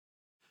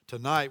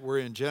Tonight we're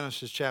in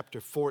Genesis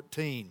chapter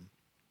 14.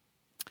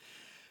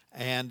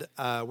 And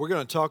we're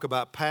going to talk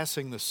about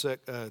passing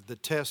the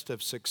test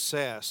of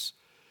success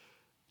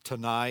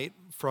tonight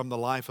from the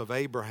life of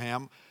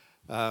Abraham.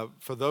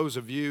 For those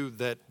of you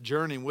that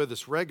journey with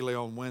us regularly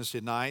on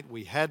Wednesday night,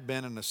 we had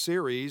been in a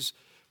series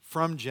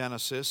from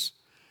Genesis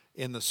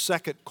in the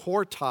second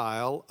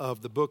quartile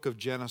of the book of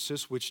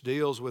Genesis, which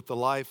deals with the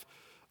life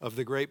of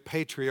the great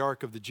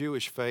patriarch of the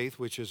Jewish faith,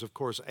 which is, of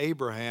course,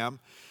 Abraham.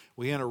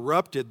 We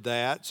interrupted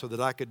that so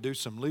that I could do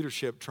some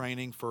leadership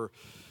training for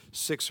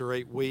 6 or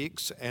 8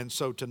 weeks. And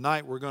so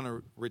tonight we're going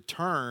to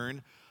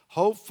return.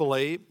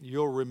 Hopefully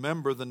you'll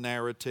remember the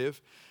narrative.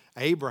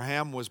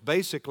 Abraham was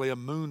basically a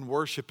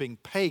moon-worshiping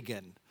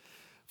pagan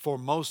for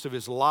most of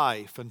his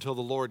life until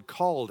the Lord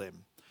called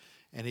him.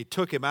 And he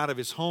took him out of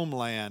his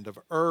homeland of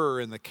Ur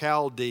in the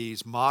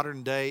Chaldees,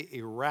 modern-day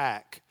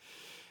Iraq.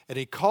 And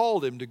he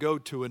called him to go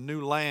to a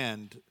new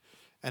land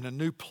and a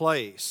new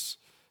place,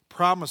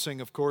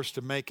 promising, of course,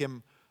 to make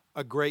him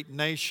a great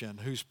nation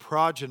whose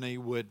progeny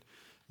would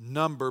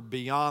number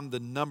beyond the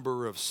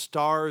number of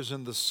stars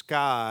in the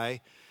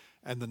sky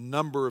and the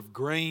number of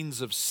grains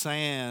of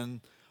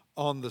sand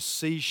on the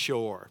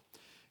seashore.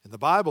 And the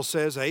Bible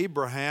says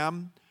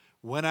Abraham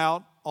went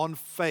out on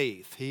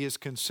faith. He is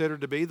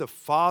considered to be the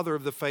father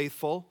of the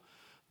faithful,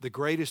 the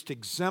greatest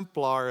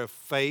exemplar of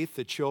faith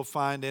that you'll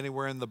find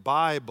anywhere in the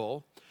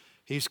Bible.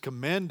 He's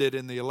commended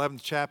in the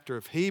 11th chapter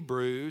of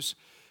Hebrews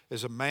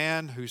as a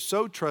man who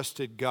so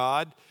trusted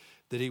God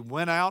that he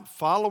went out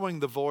following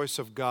the voice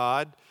of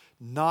God,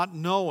 not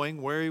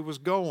knowing where he was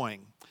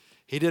going.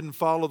 He didn't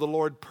follow the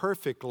Lord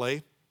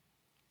perfectly,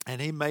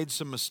 and he made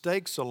some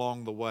mistakes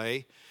along the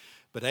way.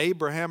 But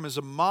Abraham is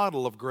a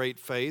model of great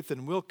faith,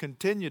 and we'll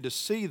continue to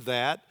see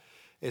that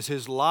as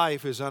his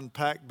life is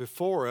unpacked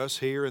before us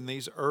here in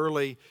these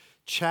early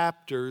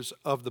chapters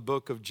of the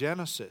book of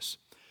Genesis.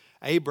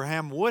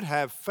 Abraham would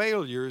have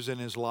failures in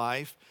his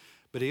life,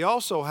 but he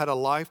also had a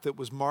life that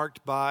was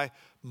marked by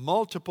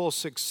multiple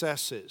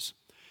successes.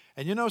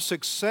 And you know,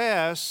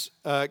 success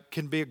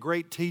can be a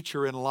great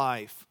teacher in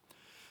life.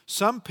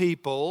 Some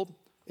people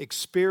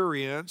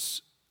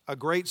experience a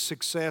great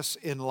success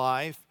in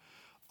life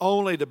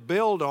only to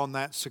build on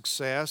that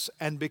success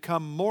and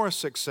become more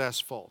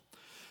successful.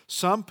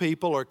 Some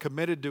people are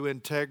committed to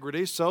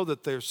integrity so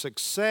that their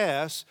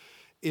success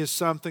is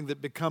something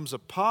that becomes a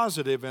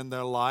positive in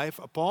their life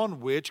upon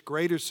which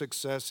greater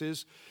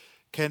successes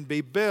can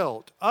be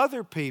built.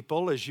 Other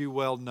people, as you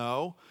well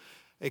know,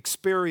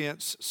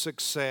 experience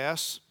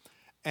success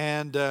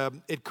and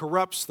it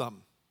corrupts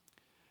them.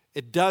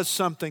 It does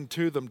something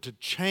to them to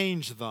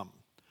change them.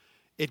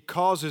 It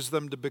causes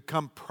them to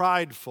become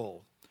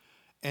prideful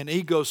and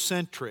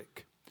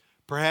egocentric,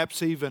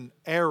 perhaps even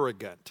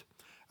arrogant.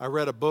 I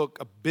read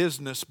a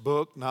business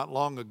book not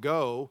long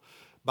ago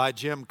by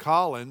Jim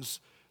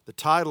Collins, the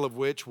title of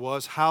which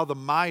was How the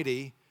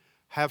Mighty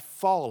Have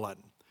Fallen.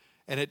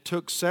 And it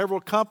took several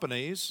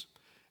companies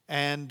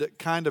and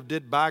kind of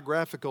did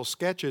biographical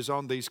sketches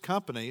on these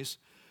companies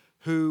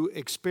who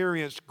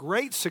experienced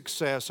great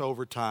success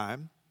over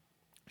time,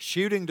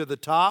 shooting to the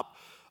top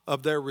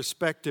of their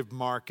respective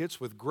markets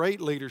with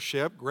great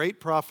leadership, great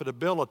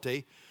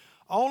profitability,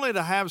 only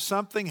to have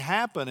something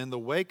happen in the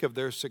wake of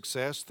their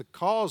success that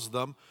caused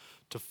them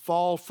to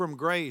fall from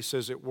grace,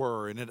 as it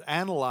were, and it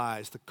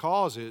analyzed the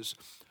causes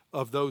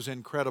of those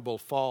incredible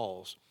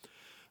falls.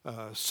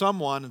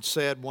 Someone had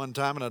said one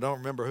time, and I don't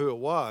remember who it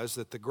was,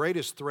 that the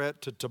greatest threat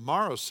to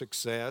tomorrow's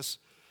success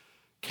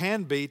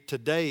can be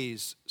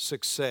today's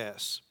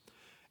success.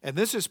 And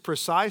this is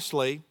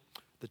precisely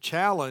the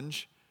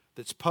challenge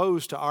that's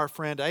posed to our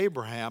friend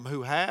Abraham,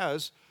 who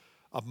has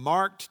a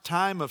marked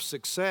time of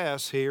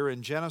success here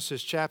in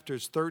Genesis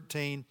chapters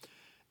 13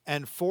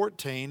 and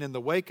 14 in the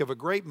wake of a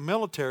great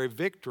military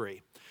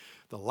victory.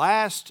 The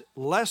last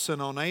lesson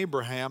on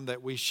Abraham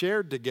that we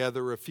shared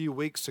together a few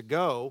weeks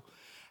ago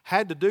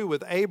had to do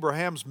with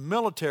Abraham's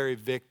military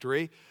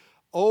victory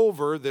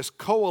over this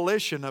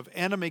coalition of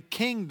enemy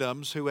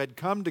kingdoms who had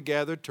come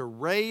together to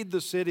raid the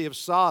city of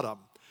Sodom.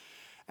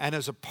 And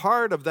as a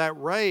part of that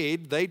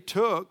raid, they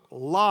took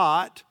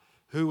Lot,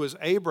 who was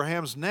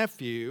Abraham's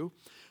nephew,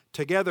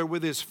 together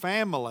with his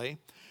family,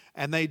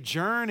 and they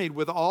journeyed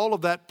with all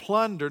of that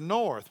plunder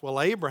north.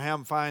 Well,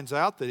 Abraham finds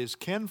out that his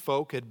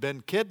kinfolk had been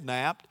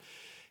kidnapped.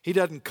 He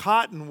doesn't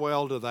cotton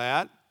well to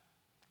that.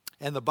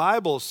 And the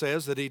Bible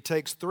says that he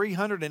takes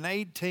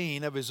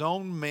 318 of his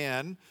own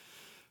men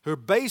who are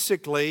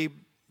basically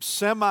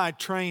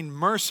semi-trained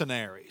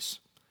mercenaries.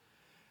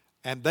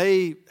 And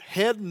they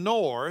head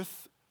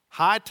north,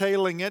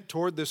 hightailing it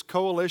toward this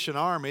coalition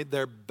army.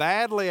 They're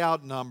badly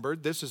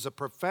outnumbered. This is a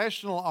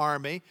professional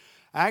army,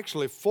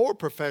 actually 4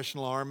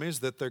 professional armies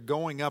that they're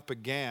going up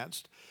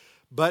against.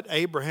 But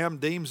Abraham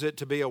deems it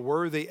to be a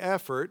worthy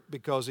effort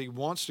because he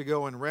wants to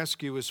go and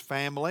rescue his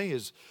family,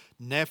 his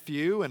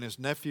nephew and his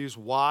nephew's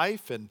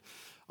wife, and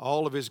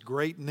all of his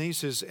great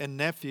nieces and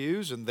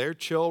nephews and their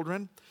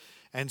children.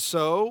 And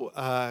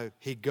so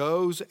he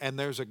goes, and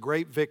there's a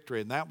great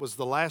victory. And that was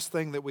the last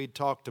thing that we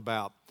talked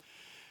about.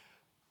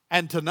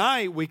 And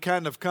tonight we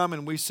kind of come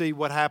and we see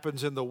what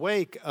happens in the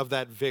wake of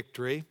that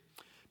victory,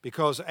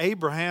 because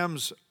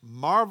Abraham's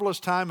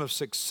marvelous time of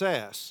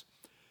success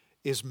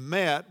is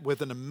met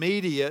with an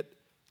immediate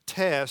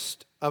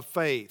test of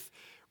faith.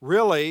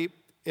 Really,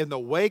 in the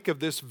wake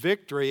of this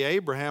victory,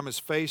 Abraham is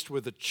faced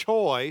with a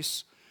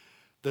choice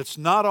that's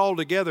not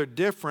altogether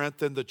different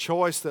than the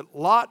choice that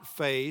Lot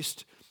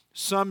faced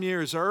some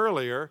years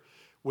earlier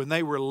when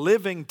they were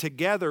living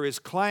together as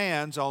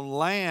clans on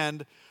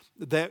land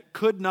that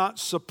could not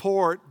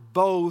support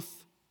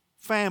both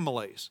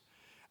families.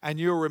 And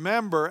you'll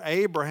remember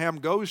Abraham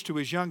goes to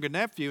his younger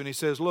nephew and he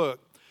says, look,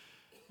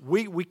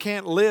 we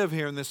can't live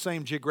here in the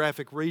same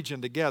geographic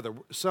region together.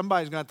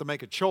 Somebody's going to have to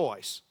make a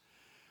choice.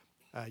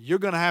 You're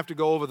going to have to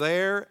go over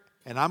there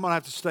and I'm going to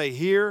have to stay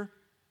here,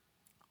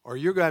 or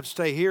you're going to have to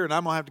stay here and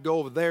I'm going to have to go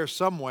over there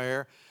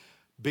somewhere,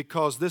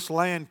 because this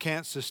land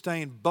can't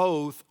sustain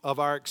both of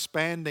our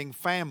expanding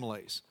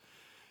families.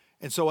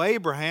 And so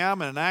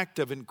Abraham, in an act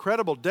of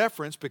incredible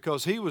deference,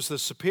 because he was the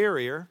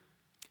superior,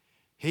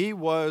 he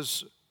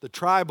was the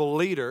tribal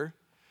leader,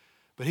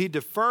 but he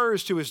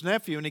defers to his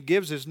nephew and he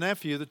gives his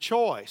nephew the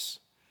choice.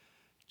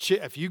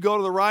 If you go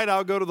to the right,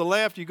 I'll go to the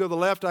left. You go to the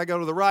left, I go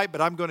to the right,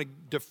 but I'm going to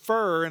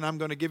defer and I'm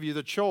going to give you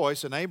the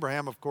choice. And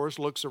Abraham, of course,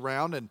 looks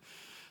around and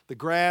the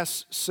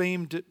grass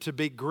seemed to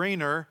be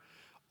greener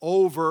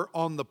over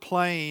on the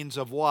plains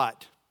of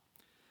what?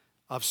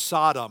 Of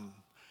Sodom.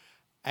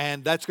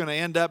 And that's going to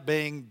end up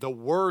being the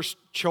worst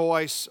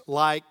choice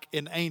like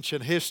in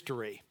ancient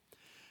history.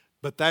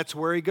 But that's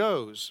where he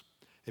goes.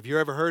 Have you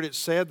ever heard it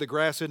said the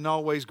grass isn't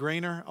always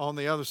greener on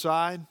the other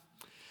side?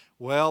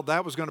 Well,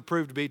 that was going to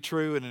prove to be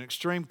true in an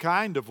extreme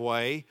kind of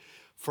way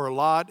for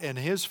Lot and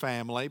his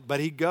family. But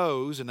he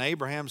goes and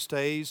Abraham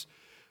stays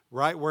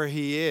right where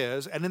he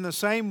is. And in the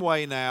same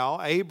way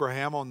now,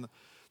 Abraham on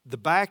the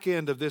back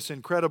end of this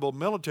incredible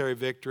military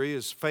victory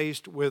is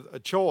faced with a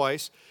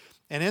choice.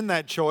 And in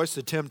that choice,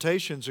 the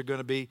temptations are going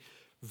to be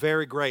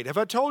very great. Have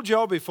I told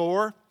y'all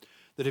before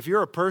that if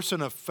you're a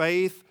person of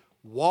faith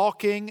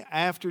walking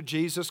after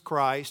Jesus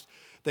Christ,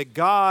 that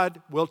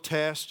God will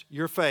test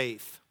your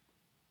faith?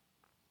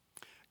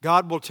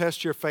 God will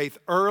test your faith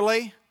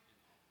early,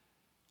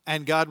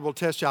 and God will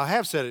test you. I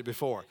have said it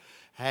before.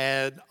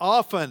 And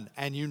often,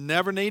 and you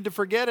never need to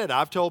forget it.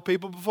 I've told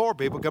people before,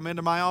 people come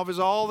into my office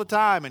all the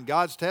time, and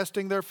God's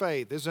testing their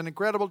faith. This is an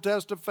incredible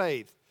test of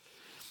faith.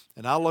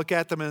 And I'll look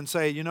at them and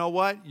say, you know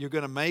what? You're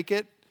going to make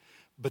it,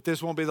 but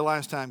this won't be the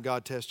last time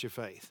God tests your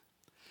faith.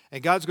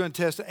 And God's going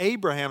to test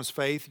Abraham's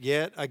faith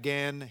yet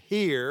again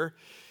here.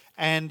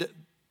 And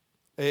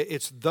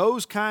it's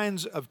those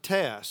kinds of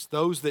tests,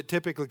 those that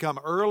typically come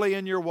early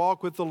in your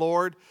walk with the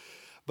Lord,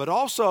 but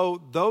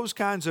also those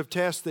kinds of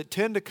tests that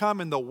tend to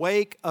come in the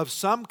wake of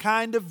some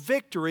kind of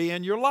victory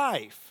in your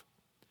life.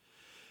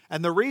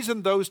 And the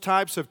reason those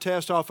types of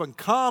tests often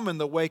come in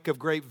the wake of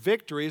great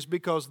victory is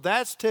because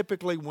that's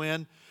typically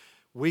when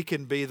we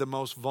can be the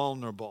most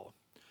vulnerable.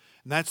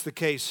 And that's the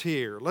case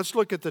here. Let's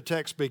look at the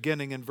text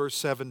beginning in verse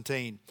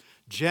 17.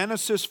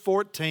 Genesis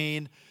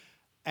 14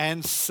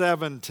 and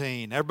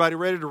 17. Everybody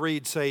ready to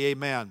read, say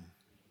amen.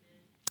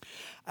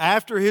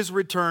 After his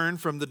return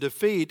from the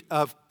defeat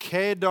of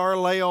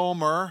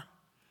Kedorlaomer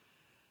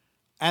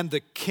and the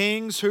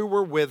kings who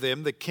were with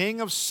him, the king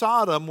of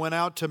Sodom went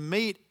out to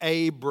meet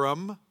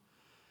Abram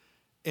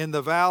in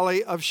the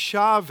valley of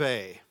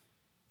Shaveh,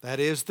 that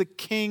is the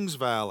king's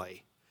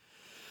valley.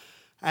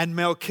 And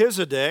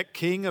Melchizedek,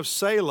 king of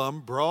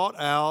Salem, brought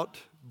out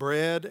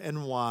bread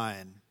and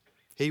wine.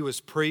 He was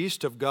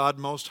priest of God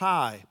Most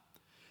High.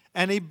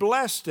 And he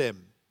blessed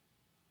him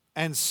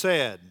and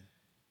said,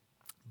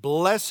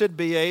 Blessed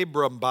be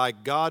Abram by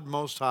God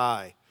Most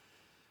High,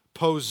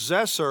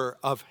 possessor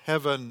of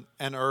heaven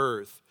and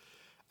earth.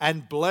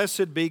 And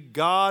blessed be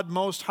God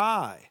Most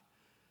High,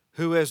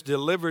 who has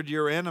delivered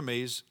your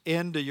enemies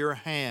into your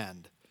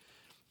hand.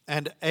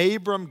 And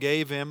Abram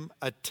gave him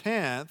a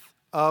tenth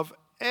of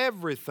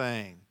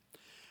everything.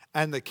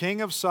 And the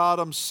king of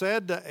Sodom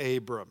said to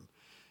Abram,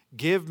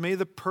 Give me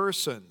the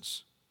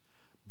persons,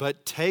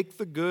 but take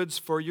the goods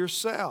for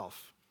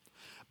yourself.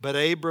 But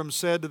Abram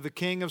said to the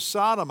king of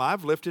Sodom,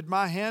 I've lifted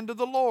my hand to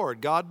the Lord,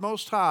 God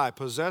Most High,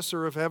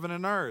 possessor of heaven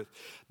and earth,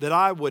 that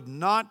I would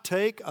not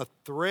take a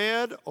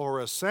thread or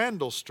a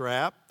sandal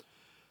strap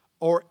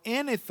or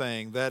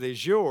anything that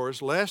is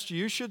yours, lest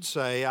you should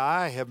say,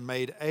 I have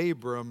made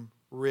Abram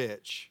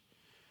rich.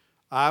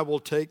 I will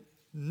take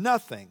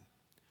nothing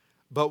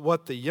but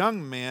what the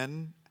young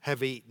men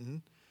have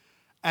eaten,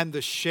 and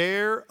the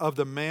share of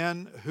the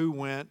men who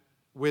went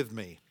with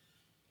me.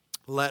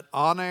 Let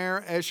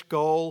Aner,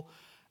 Eshcol,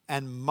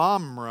 and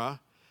Mamre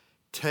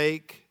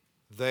take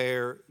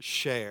their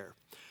share.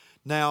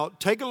 Now,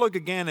 take a look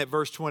again at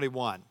verse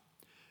 21,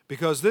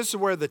 because this is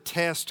where the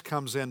test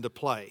comes into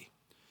play,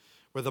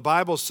 where the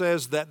Bible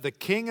says that the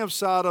king of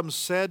Sodom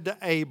said to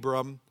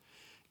Abram,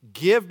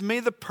 Give me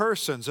the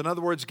persons, in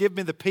other words, give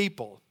me the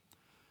people,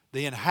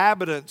 the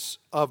inhabitants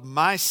of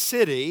my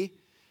city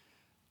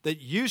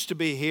that used to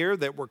be here,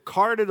 that were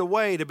carted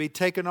away to be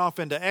taken off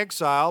into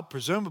exile,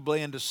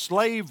 presumably into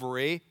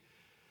slavery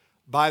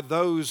by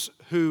those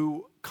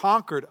who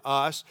conquered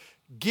us,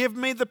 give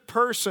me the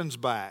persons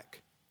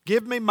back.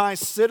 Give me my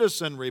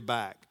citizenry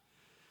back.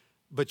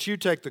 But you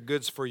take the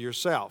goods for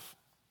yourself.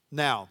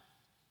 Now,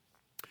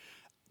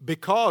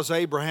 because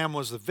Abraham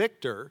was the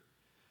victor,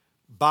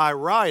 by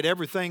right,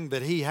 everything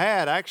that he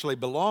had actually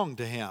belonged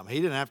to him. He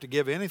didn't have to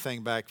give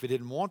anything back if he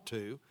didn't want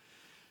to.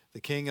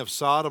 The king of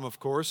Sodom, of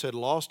course, had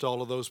lost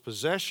all of those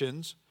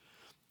possessions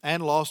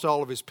and lost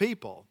all of his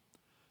people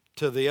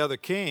to the other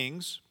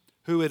kings,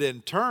 who had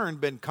in turn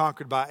been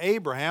conquered by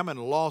Abraham and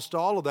lost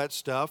all of that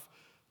stuff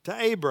to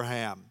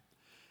Abraham.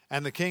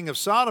 And the king of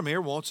Sodom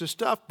here wants his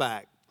stuff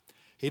back.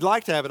 He'd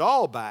like to have it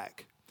all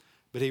back,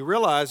 but he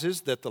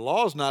realizes that the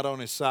law's not on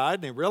his side,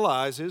 and he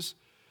realizes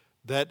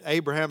that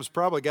Abraham's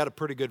probably got a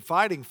pretty good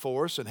fighting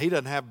force, and he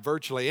doesn't have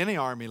virtually any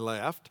army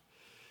left.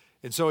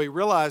 And so he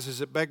realizes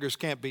that beggars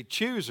can't be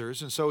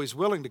choosers, and so he's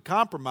willing to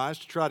compromise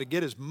to try to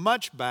get as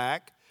much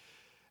back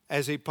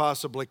as he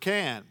possibly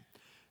can.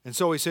 And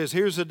so he says,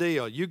 here's the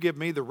deal. You give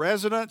me the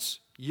residence,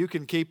 you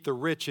can keep the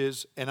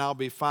riches, and I'll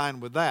be fine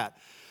with that.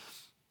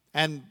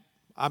 And,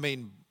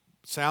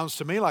 sounds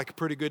to me like a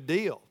pretty good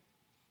deal.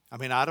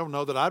 I don't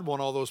know that I'd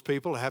want all those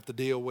people to have to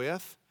deal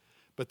with,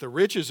 but the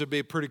riches would be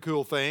a pretty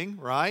cool thing,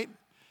 right?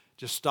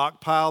 Just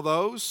stockpile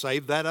those,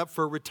 save that up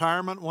for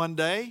retirement one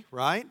day,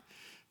 right?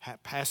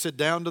 Pass it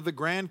down to the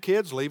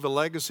grandkids, leave a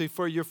legacy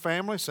for your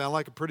family. Sound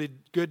like a pretty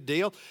good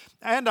deal.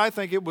 And I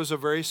think it was a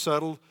very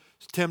subtle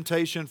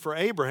temptation for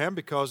Abraham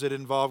because it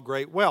involved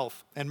great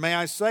wealth. And may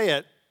I say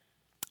it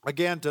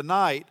again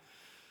tonight,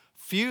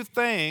 few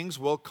things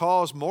will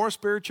cause more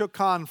spiritual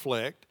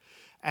conflict,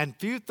 and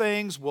few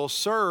things will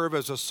serve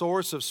as a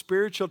source of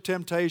spiritual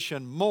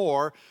temptation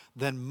more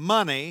than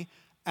money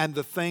and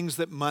the things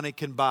that money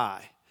can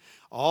buy.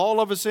 All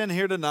of us in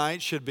here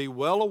tonight should be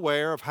well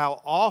aware of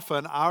how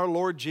often our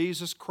Lord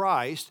Jesus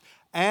Christ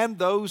and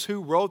those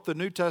who wrote the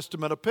New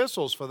Testament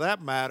epistles, for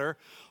that matter,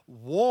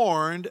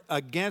 warned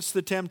against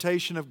the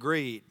temptation of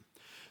greed.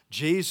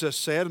 Jesus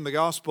said in the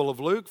Gospel of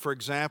Luke, for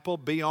example,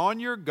 be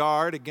on your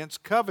guard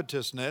against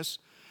covetousness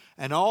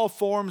and all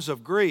forms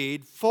of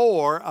greed,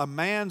 for a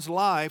man's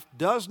life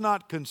does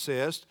not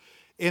consist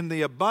in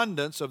the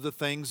abundance of the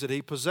things that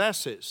he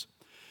possesses.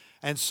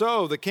 And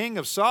so the king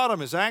of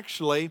Sodom is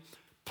actually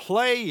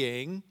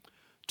playing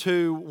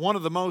to one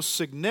of the most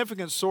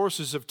significant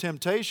sources of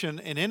temptation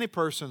in any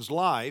person's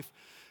life,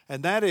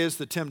 and that is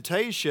the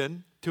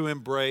temptation to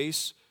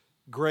embrace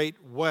great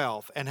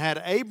wealth. And had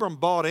Abram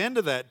bought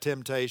into that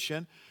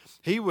temptation,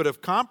 he would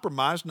have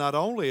compromised not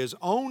only his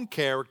own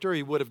character,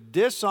 he would have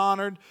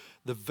dishonored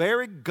the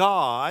very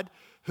God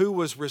who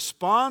was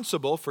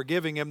responsible for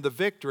giving him the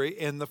victory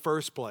in the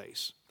first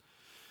place.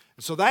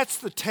 And so that's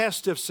the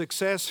test of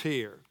success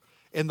here.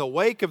 In the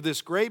wake of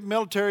this great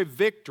military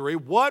victory,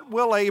 what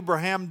will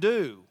Abraham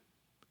do?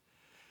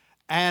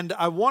 And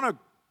I want to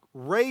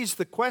raise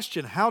the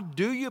question, how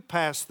do you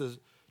pass the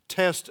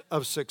test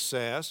of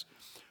success?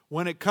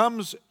 When it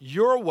comes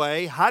your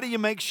way, how do you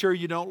make sure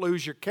you don't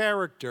lose your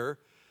character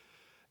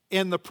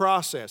in the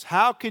process?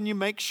 How can you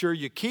make sure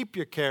you keep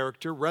your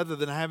character rather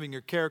than having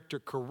your character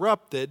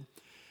corrupted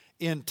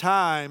in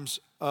times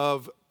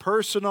of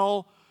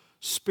personal,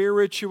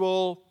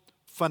 spiritual,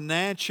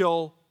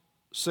 financial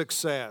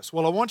success?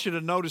 Well, I want you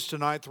to notice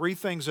tonight three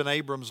things in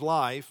Abram's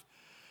life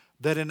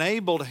that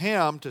enabled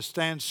him to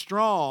stand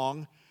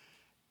strong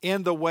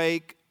in the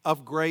wake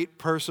of great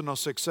personal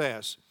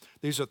success.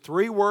 These are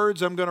three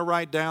words I'm going to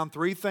write down,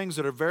 three things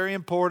that are very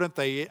important.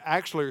 They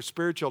actually are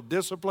spiritual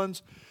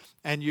disciplines,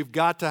 and you've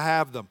got to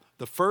have them.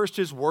 The first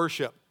is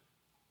worship.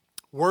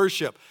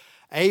 Worship.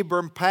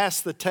 Abram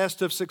passed the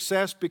test of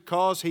success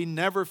because he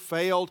never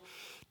failed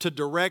to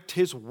direct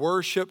his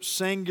worship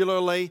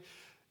singularly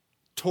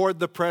toward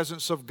the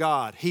presence of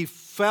God. He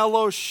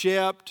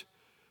fellowshipped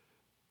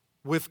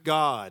with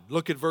God.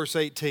 Look at verse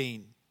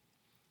 18.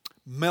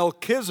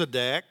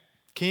 Melchizedek,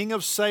 king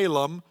of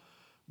Salem,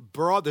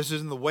 this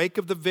is in the wake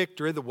of the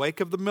victory, the wake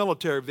of the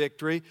military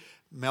victory.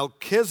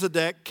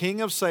 Melchizedek,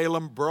 king of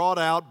Salem, brought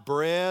out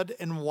bread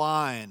and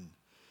wine.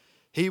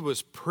 He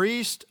was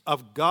priest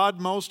of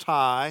God Most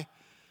High,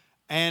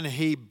 and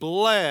he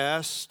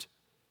blessed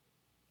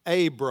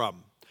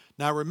Abram.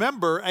 Now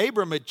remember,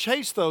 Abram had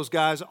chased those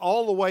guys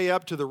all the way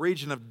up to the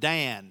region of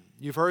Dan.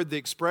 You've heard the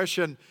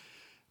expression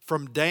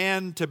from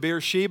Dan to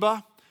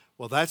Beersheba?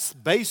 Well, that's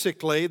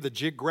basically the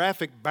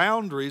geographic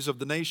boundaries of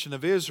the nation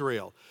of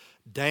Israel.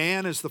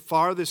 Dan is the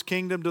farthest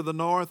kingdom to the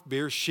north.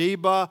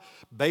 Beersheba,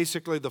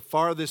 basically the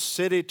farthest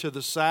city to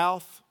the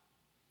south.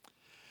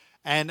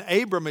 And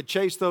Abram had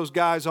chased those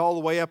guys all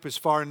the way up as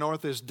far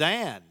north as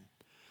Dan.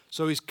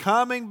 So he's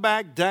coming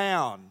back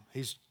down.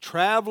 He's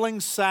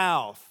traveling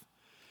south.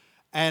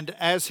 And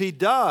as he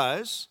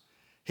does,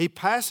 he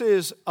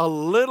passes a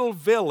little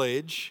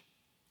village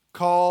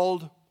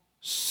called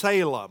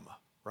Salem,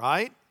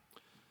 right?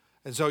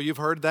 And so you've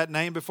heard that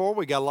name before.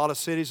 We got a lot of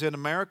cities in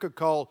America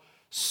called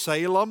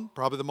Salem.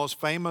 Probably the most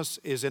famous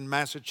is in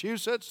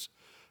Massachusetts,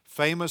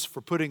 famous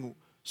for putting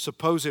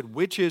supposed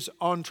witches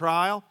on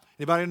trial.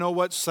 Anybody know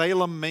what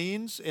Salem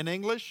means in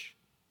English?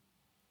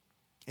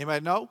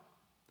 Anybody know?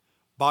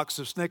 Box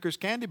of Snickers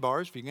candy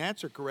bars, if you can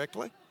answer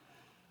correctly.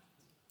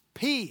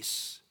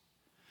 Peace.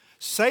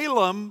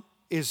 Salem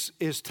is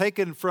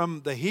taken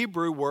from the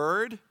Hebrew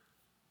word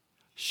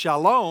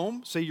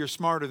shalom. See, you're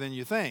smarter than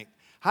you think.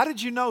 How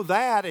did you know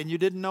that and you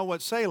didn't know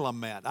what Salem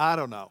meant? I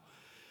don't know.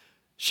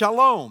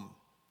 Shalom,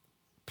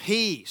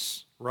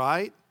 peace,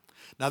 right?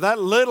 Now that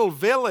little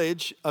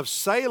village of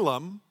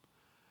Salem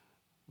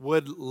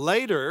would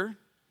later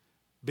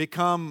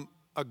become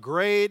a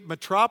great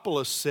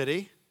metropolis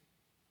city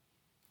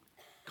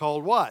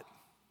called what?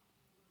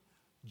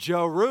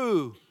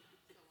 Jerusalem.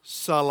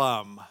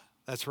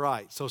 That's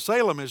right. So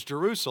Salem is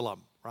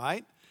Jerusalem,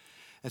 right?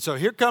 And so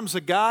here comes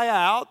a guy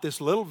out, this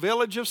little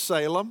village of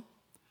Salem,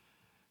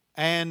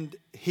 and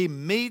he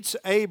meets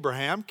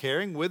Abraham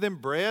carrying with him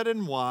bread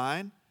and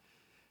wine.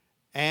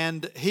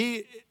 And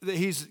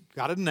he's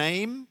got a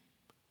name,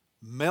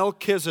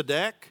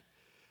 Melchizedek,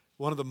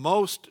 one of the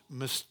most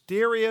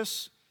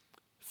mysterious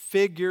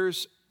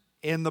figures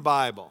in the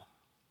Bible.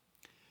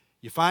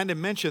 You find him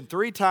mentioned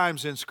 3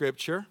 times in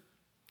Scripture.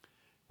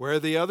 Where are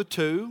the other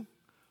 2?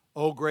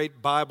 Oh,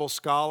 great Bible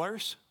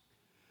scholars.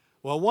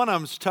 Well, one of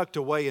them's tucked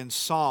away in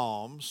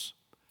Psalms,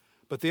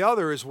 but the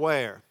other is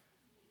where?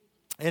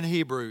 In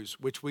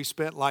Hebrews, which we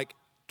spent like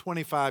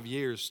 25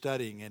 years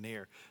studying in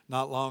here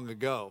not long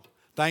ago.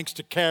 Thanks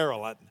to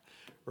Carolyn,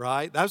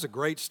 right? That was a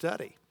great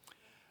study.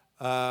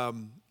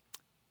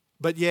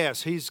 But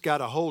yes, he's got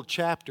a whole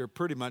chapter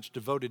pretty much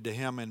devoted to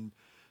him in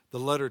the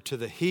letter to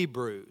the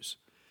Hebrews.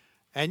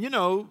 And you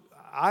know,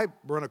 I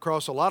run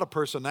across a lot of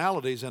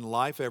personalities in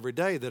life every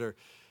day that are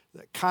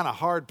kind of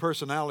hard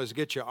personalities to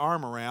get your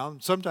arm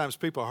around. Sometimes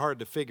people are hard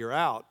to figure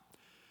out.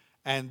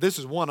 And this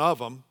is one of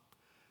them.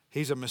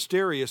 He's a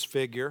mysterious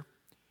figure.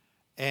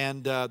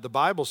 And the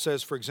Bible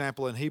says, for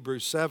example, in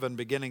Hebrews 7,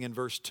 beginning in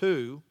verse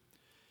 2,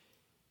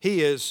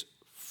 he is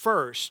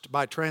first,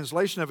 by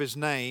translation of his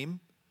name,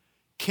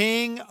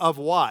 King of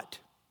what?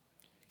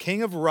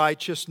 King of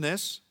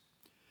righteousness.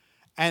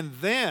 And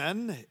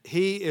then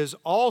he is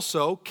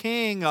also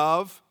King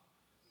of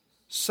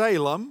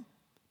Salem,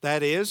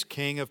 that is,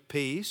 King of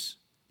peace.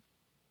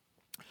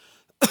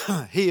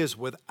 He is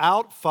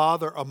without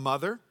father or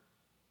mother,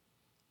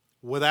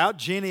 without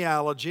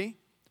genealogy,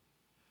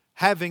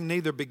 having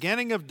neither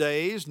beginning of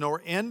days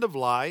nor end of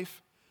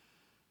life,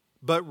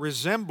 but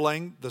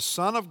resembling the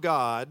Son of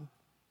God,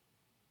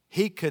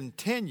 he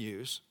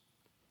continues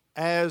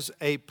as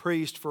a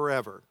priest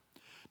forever.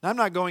 Now, I'm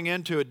not going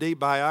into a deep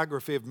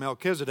biography of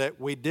Melchizedek.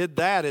 We did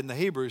that in the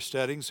Hebrew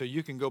studying, so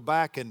you can go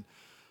back and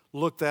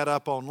look that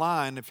up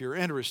online if you're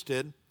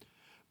interested.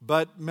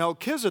 But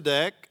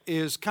Melchizedek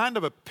is kind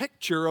of a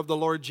picture of the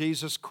Lord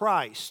Jesus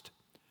Christ.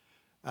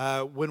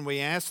 When we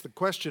ask the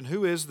question,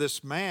 who is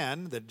this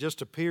man that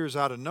just appears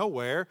out of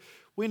nowhere,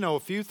 we know a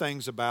few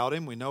things about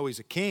him. We know he's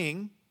a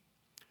king,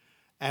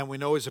 and we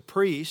know he's a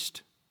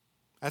priest.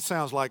 That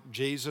sounds like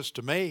Jesus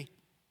to me.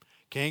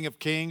 King of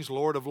kings,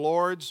 Lord of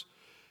lords.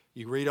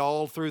 You read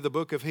all through the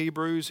book of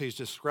Hebrews, he's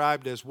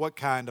described as what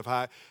kind of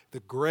high? The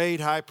great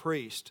high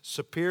priest,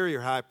 superior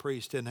high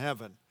priest in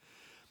heaven.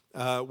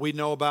 We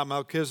know about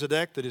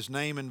Melchizedek that his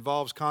name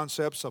involves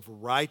concepts of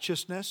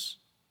righteousness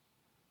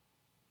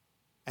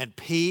and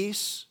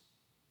peace.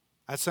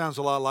 That sounds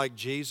a lot like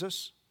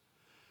Jesus.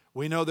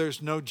 We know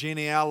there's no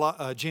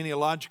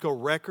genealogical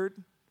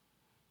record,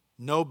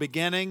 no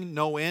beginning,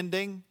 no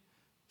ending.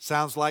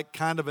 Sounds like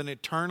kind of an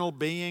eternal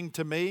being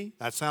to me.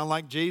 That sound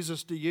like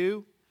Jesus to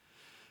you?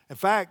 In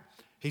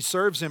fact, he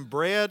serves in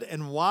bread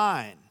and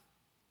wine,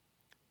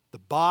 the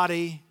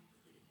body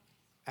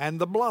and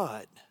the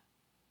blood.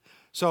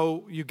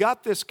 So you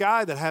got this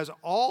guy that has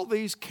all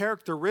these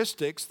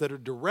characteristics that are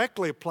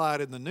directly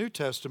applied in the New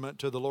Testament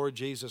to the Lord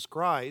Jesus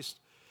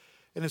Christ,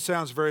 and it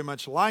sounds very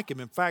much like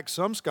him. In fact,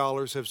 some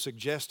scholars have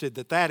suggested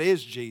that that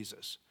is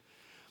Jesus.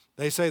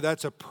 They say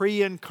that's a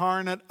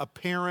pre-incarnate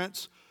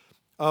appearance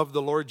of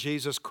the Lord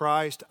Jesus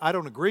Christ. I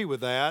don't agree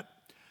with that.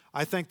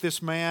 I think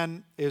this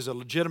man is a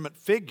legitimate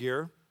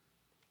figure,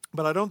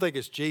 but I don't think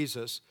it's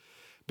Jesus,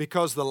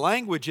 because the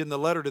language in the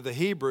letter to the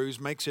Hebrews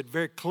makes it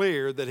very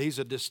clear that he's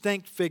a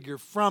distinct figure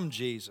from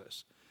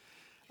Jesus.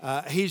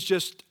 He's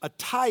just a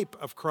type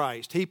of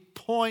Christ. He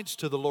points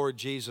to the Lord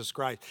Jesus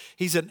Christ.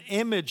 He's an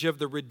image of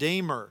the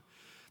Redeemer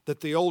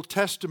that the Old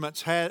Testament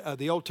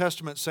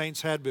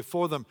saints had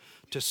before them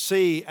to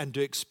see and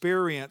to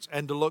experience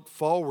and to look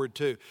forward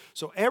to.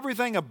 So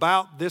everything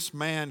about this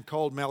man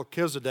called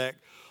Melchizedek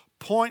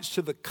points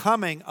to the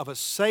coming of a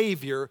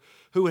Savior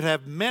who would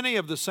have many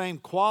of the same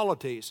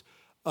qualities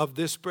of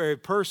this very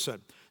person.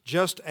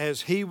 Just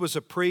as he was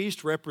a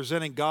priest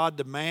representing God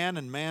to man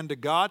and man to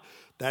God,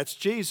 that's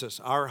Jesus,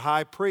 our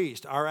high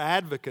priest, our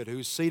advocate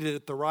who's seated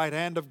at the right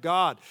hand of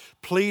God,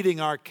 pleading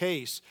our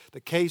case,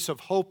 the case of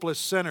hopeless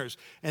sinners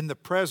in the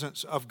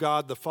presence of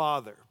God the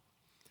Father.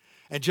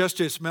 And just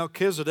as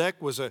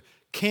Melchizedek was a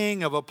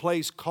king of a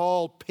place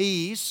called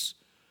peace,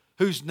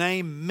 whose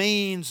name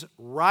means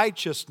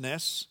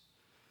righteousness.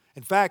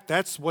 In fact,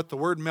 that's what the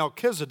word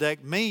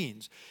Melchizedek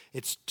means.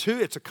 It's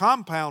a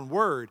compound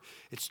word.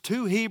 It's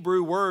 2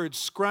 Hebrew words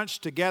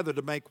scrunched together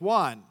to make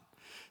one.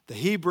 The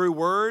Hebrew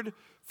word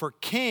for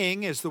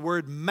king is the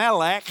word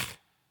melech,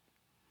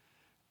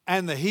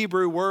 and the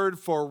Hebrew word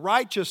for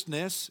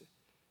righteousness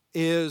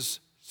is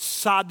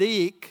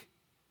Sadiq,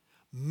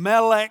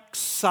 Melech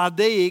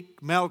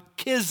Sadiq,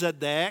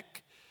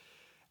 Melchizedek.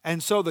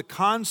 And so the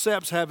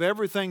concepts have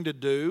everything to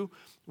do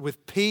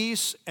with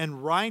peace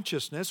and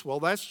righteousness. Well,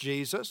 that's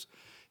Jesus.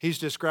 He's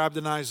described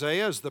in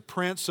Isaiah as the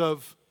Prince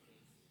of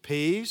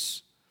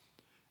Peace.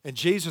 And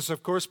Jesus,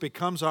 of course,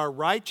 becomes our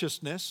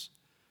righteousness.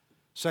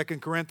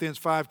 2 Corinthians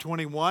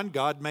 5:21,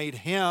 God made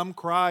Him,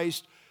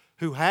 Christ,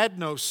 who had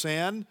no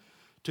sin,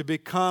 to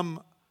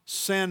become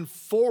sin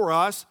for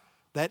us,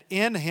 that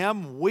in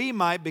Him we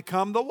might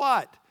become the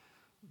what?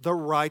 The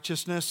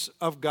righteousness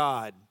of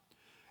God.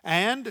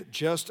 And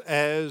just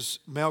as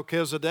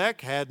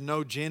Melchizedek had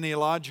no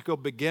genealogical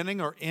beginning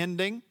or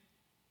ending,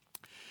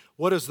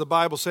 what does the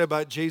Bible say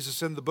about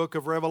Jesus in the book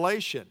of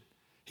Revelation?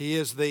 He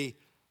is the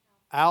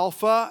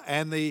Alpha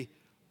and the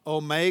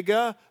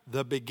Omega,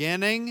 the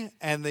beginning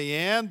and the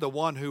end, the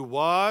one who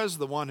was,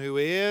 the one who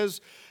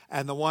is,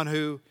 and the one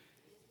who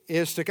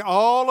is to come.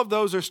 All of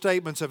those are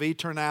statements of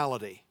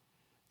eternality.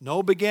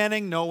 No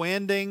beginning, no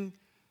ending,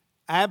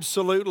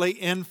 absolutely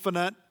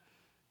infinite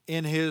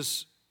in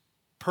His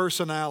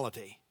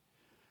personality.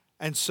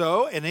 And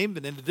so, and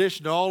even in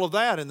addition to all of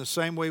that, in the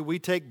same way we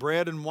take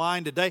bread and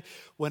wine today,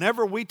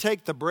 whenever we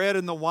take the bread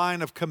and the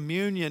wine of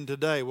communion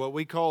today, what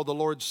we call the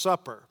Lord's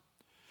Supper,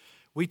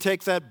 we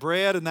take that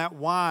bread and that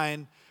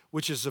wine,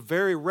 which is a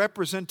very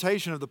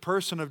representation of the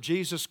person of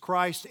Jesus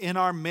Christ in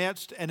our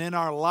midst and in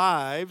our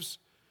lives.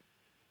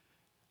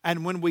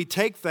 And when we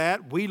take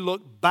that, we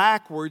look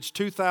backwards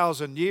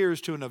 2,000 years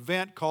to an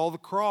event called the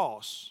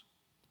cross.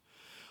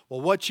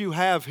 Well, what you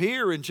have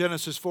here in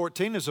Genesis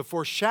 14 is a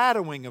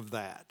foreshadowing of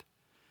that,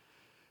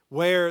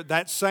 where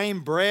that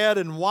same bread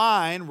and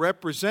wine,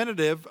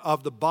 representative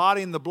of the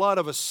body and the blood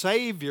of a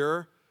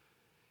Savior,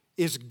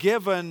 is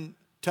given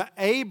to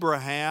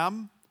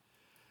Abraham.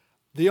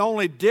 The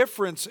only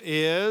difference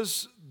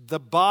is the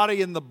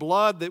body and the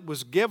blood that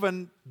was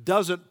given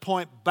doesn't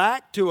point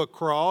back to a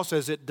cross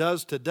as it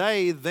does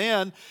today.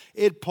 Then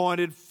it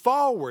pointed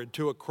forward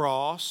to a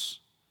cross.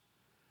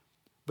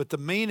 But the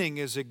meaning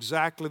is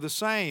exactly the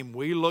same.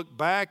 We look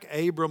back,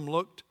 Abram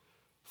looked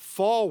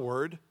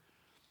forward.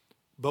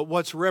 But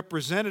what's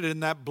represented in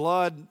that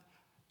blood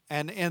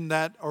and in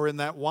that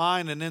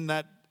wine and in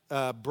that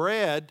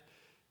bread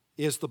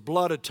is the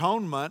blood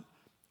atonement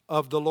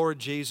of the Lord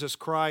Jesus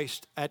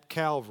Christ at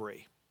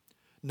Calvary.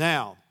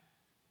 Now,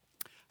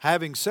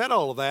 having said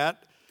all of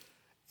that,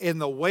 in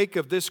the wake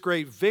of this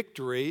great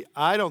victory,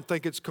 I don't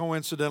think it's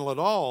coincidental at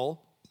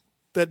all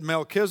that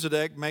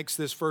Melchizedek makes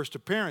this first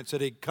appearance,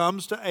 that he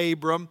comes to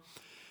Abram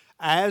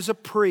as a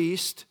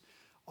priest,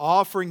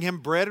 offering him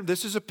bread.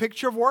 This is a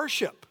picture of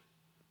worship.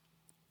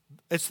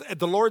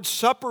 The Lord's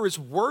Supper is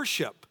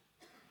worship.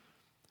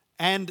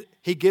 And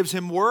he gives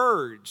him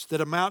words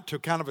that amount to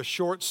kind of a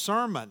short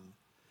sermon.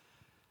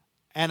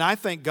 And I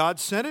think God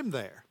sent him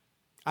there.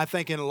 I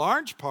think in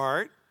large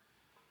part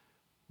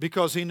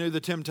because he knew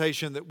the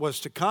temptation that was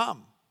to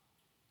come.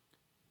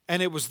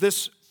 And it was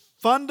this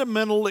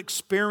fundamental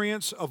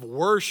experience of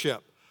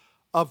worship,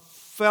 of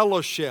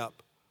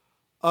fellowship,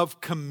 of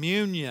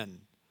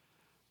communion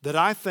that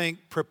I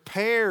think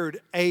prepared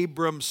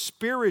Abram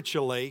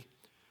spiritually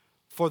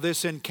for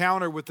this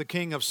encounter with the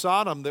king of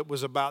Sodom that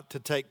was about to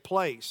take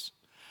place.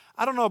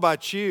 I don't know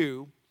about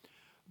you,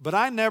 but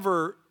I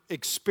never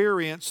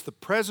experienced the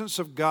presence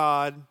of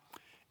God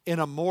in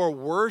a more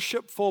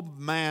worshipful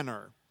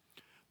manner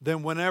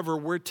than whenever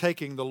we're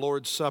taking the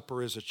Lord's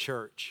Supper as a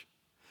church.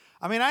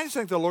 I mean, I just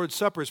think the Lord's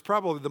Supper is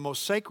probably the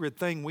most sacred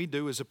thing we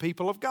do as a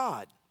people of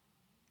God.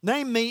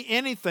 Name me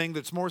anything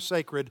that's more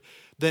sacred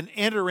than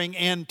entering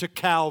into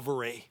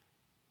Calvary.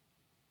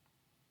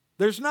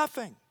 There's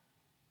nothing.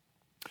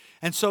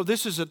 And so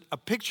this is a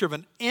picture of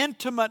an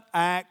intimate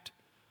act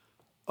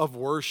of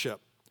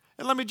worship.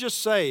 And let me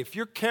just say, if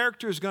your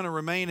character is going to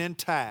remain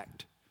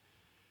intact,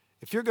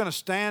 if you're going to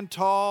stand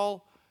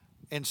tall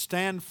and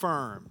stand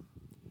firm,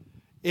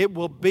 it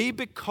will be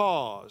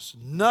because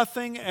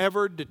nothing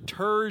ever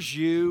deters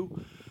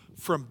you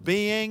from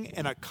being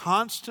in a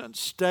constant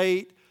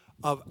state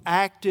of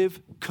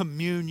active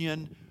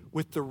communion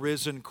with the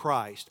risen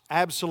Christ.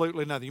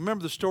 Absolutely nothing. You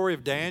remember the story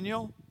of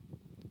Daniel,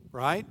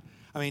 right?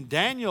 I mean,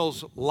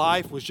 Daniel's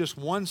life was just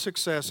one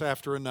success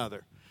after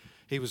another.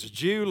 He was a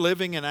Jew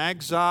living in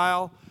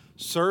exile,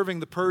 serving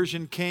the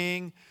Persian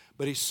king,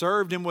 but he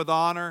served him with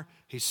honor.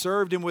 He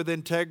served him with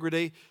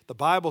integrity. The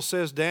Bible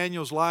says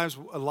Daniel's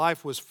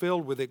life was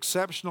filled with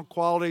exceptional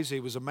qualities.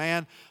 He was a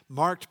man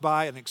marked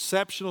by an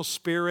exceptional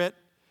spirit,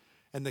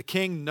 and the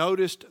king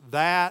noticed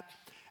that,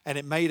 and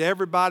it made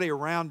everybody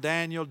around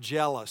Daniel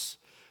jealous.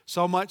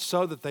 So much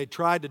so that they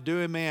tried to do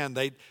him in.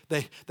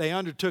 They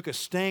undertook a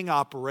sting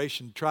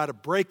operation to try to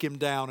break him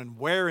down and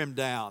wear him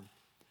down.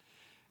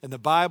 And the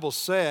Bible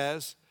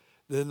says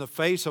that in the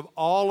face of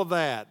all of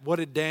that, what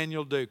did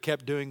Daniel do?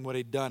 Kept doing what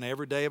he'd done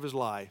every day of his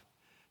life.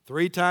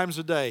 3 times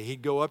a day,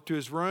 he'd go up to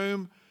his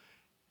room,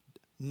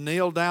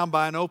 kneel down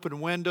by an open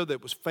window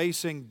that was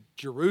facing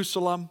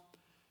Jerusalem,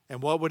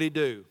 and what would he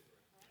do?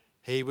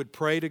 He would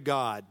pray to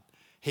God.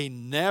 He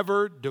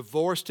never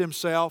divorced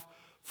himself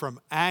from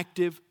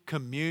active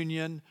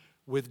communion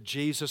with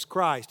Jesus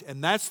Christ.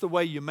 And that's the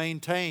way you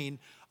maintain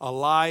a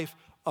life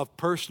of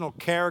personal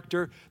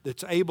character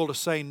that's able to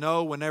say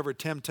no whenever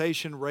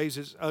temptation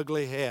raises its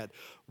ugly head.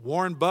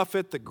 Warren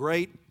Buffett, the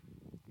great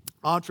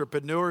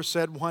entrepreneur,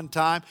 said one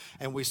time,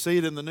 and we see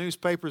it in the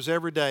newspapers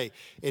every day,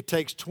 it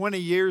takes 20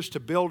 years to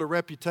build a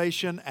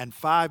reputation and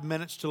 5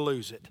 minutes to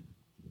lose it.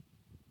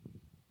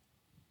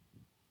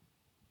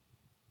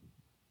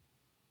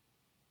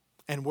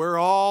 And we're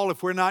all,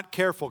 if we're not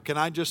careful, can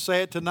I just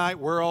say it tonight,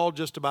 we're all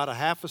just about a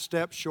half a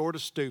step short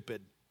of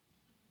stupid.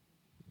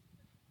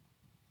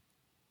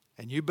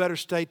 And you better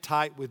stay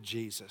tight with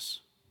Jesus.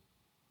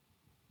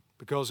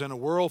 Because in a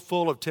world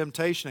full of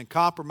temptation and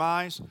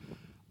compromise,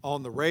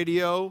 on the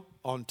radio,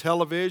 on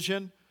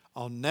television,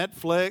 on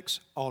Netflix,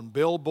 on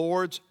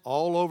billboards,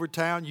 all over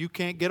town, you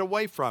can't get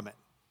away from it.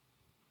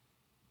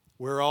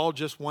 We're all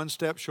just one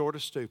step short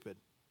of stupid.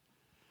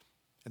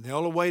 And the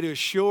only way to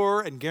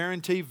assure and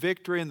guarantee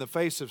victory in the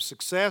face of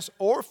success,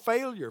 or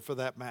failure for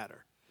that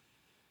matter,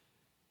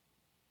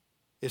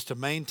 is to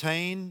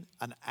maintain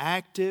an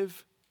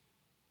active,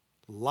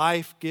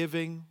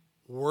 life-giving,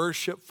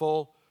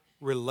 worshipful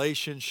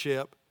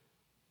relationship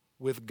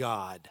with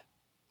God.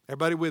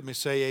 Everybody with me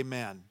say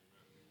amen.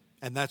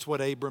 And that's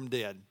what Abram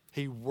did.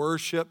 He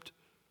worshiped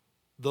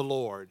the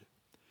Lord.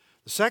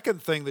 The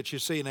second thing that you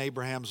see in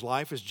Abraham's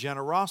life is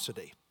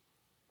generosity.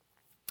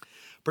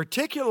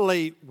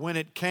 Particularly when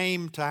it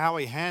came to how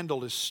he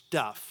handled his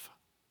stuff.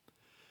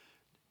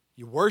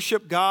 You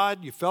worship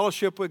God, you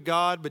fellowship with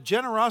God, but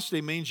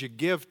generosity means you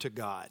give to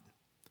God.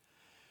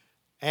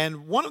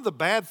 And one of the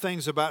bad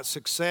things about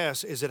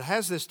success is it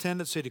has this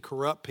tendency to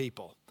corrupt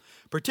people,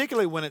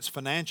 particularly when it's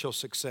financial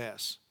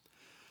success.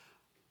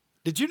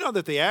 Did you know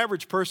that the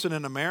average person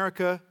in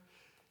America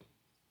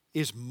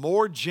is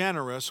more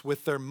generous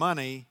with their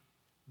money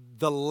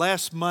the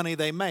less money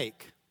they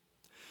make?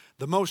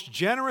 The most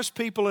generous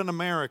people in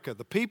America,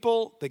 the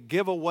people that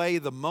give away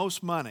the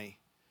most money,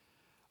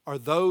 are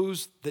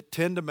those that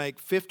tend to make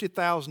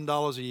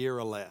 $50,000 a year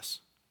or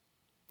less.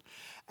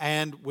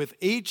 And with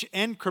each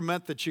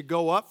increment that you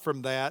go up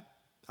from that,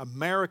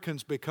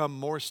 Americans become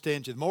more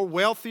stingy. The more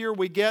wealthier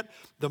we get,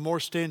 the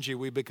more stingy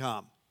we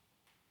become.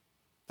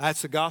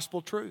 That's the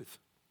gospel truth.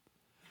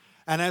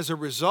 And as a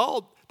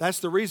result, that's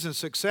the reason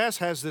success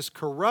has this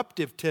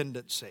corruptive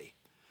tendency.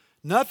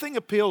 Nothing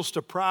appeals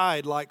to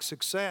pride like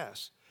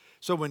success.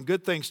 So when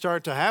good things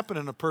start to happen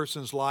in a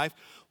person's life,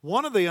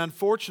 one of the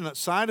unfortunate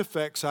side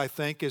effects, I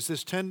think, is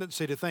this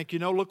tendency to think,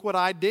 look what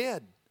I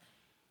did.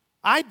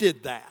 I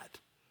did that.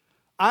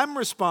 I'm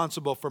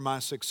responsible for my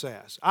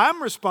success.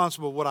 I'm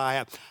responsible for what I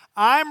have.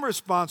 I'm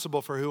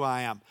responsible for who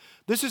I am.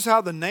 This is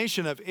how the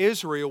nation of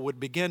Israel would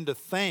begin to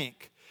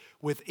think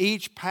with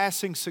each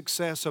passing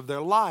success of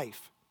their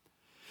life.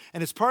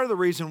 And it's part of the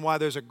reason why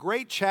there's a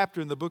great chapter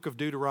in the book of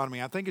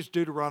Deuteronomy. I think it's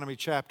Deuteronomy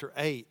chapter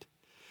 8.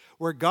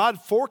 Where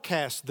God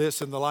forecasts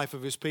this in the life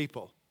of His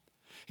people.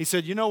 He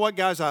said, you know what,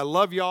 guys, I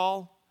love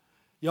y'all.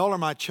 Y'all are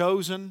my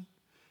chosen.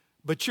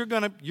 But you're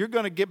going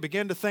to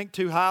begin to think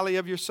too highly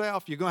of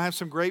yourself. You're going to have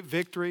some great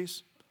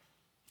victories.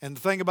 And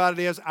the thing about it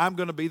is, I'm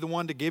going to be the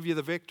one to give you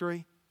the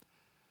victory.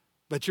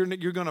 But you're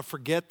going to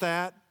forget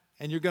that.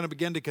 And you're going to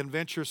begin to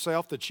convince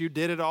yourself that you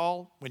did it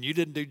all when you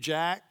didn't do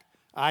jack.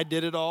 I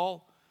did it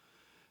all.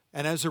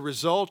 And as a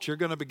result, you're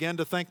going to begin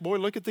to think, boy,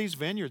 look at these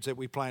vineyards that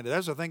we planted.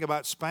 That's the thing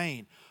about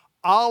Spain.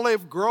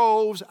 Olive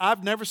groves.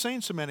 I've never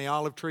seen so many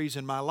olive trees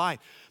in my life.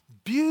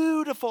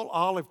 Beautiful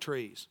olive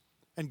trees.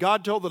 And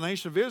God told the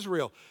nation of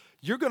Israel,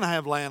 you're going to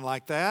have land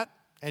like that,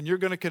 and you're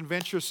going to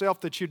convince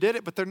yourself that you did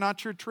it, but they're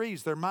not your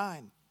trees, they're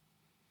mine.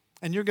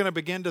 And you're going to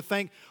begin to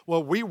think,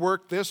 well, we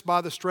worked this by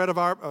the sweat of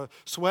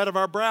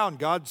our brow. And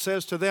God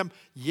says to them,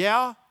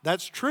 yeah,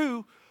 that's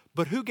true,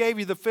 but who gave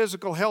you the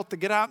physical health to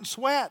get out and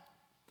sweat?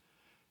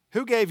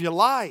 Who gave you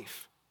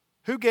life?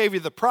 Who gave you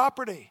the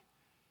property?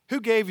 Who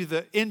gave you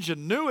the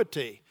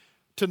ingenuity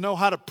to know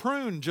how to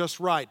prune just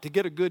right, to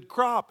get a good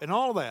crop and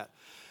all that?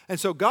 And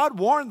so God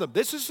warned them,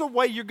 this is the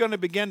way you're going to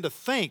begin to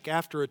think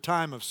after a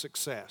time of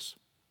success.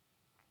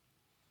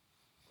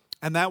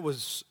 And that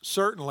was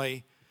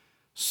certainly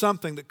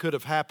something that could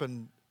have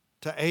happened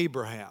to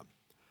Abraham.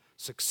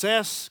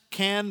 Success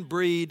can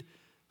breed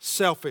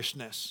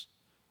selfishness.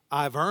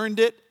 I've earned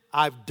it,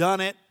 I've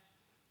done it,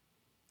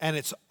 and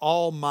it's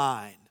all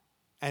mine.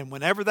 And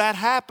whenever that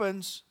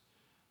happens,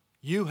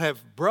 you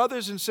have,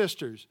 brothers and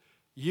sisters,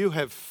 you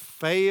have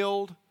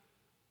failed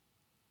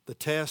the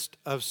test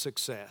of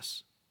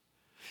success.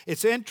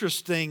 It's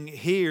interesting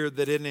here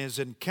that in his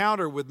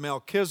encounter with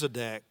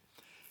Melchizedek,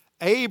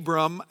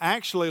 Abram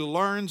actually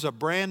learns a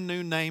brand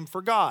new name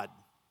for God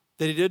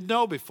that he didn't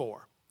know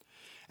before.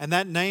 And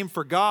that name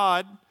for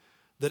God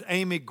that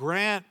Amy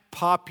Grant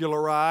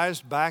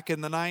popularized back in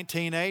the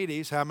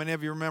 1980s. How many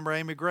of you remember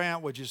Amy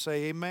Grant? Would you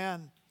say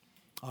amen?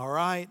 All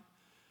right.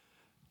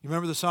 You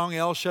remember the song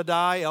El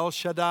Shaddai, El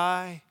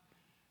Shaddai?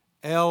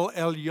 El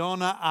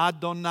Elyon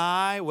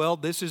Adonai. Well,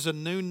 this is a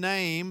new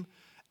name.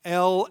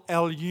 El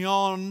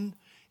Elyon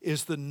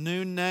is the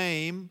new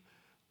name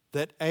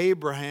that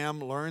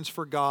Abraham learns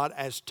for God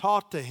as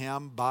taught to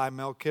him by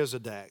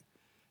Melchizedek.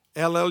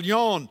 El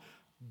Elyon,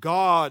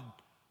 God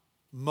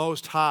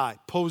Most High,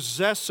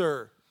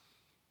 possessor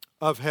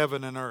of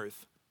heaven and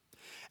earth.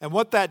 And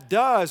what that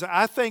does,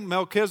 I think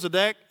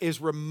Melchizedek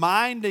is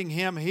reminding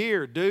him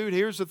here, dude,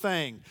 here's the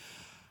thing.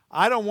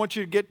 I don't want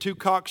you to get too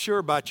cocksure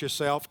about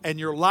yourself, and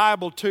you're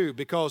liable to,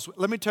 because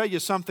let me tell you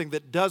something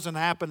that doesn't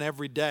happen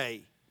every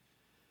day.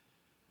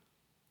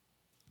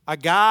 A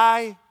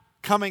guy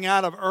coming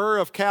out of Ur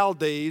of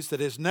Chaldees that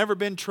has never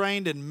been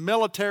trained in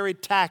military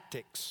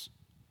tactics,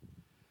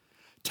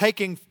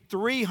 taking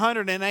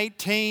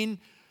 318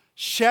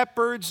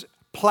 shepherds,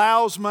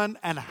 plowsmen,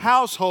 and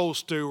household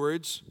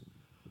stewards,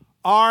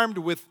 armed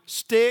with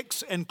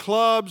sticks and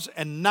clubs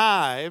and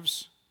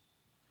knives.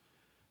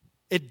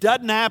 It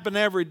doesn't happen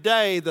every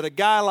day that a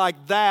guy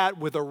like that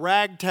with a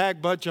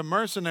ragtag bunch of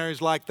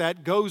mercenaries like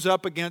that goes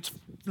up against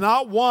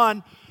not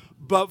one,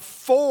 but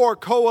 4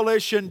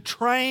 coalition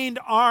trained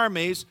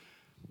armies.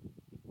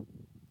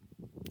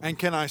 And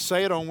can I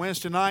say it on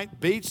Wednesday night?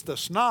 Beats the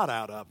snot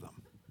out of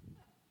them.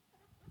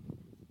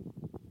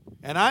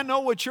 And I know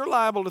what you're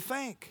liable to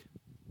think.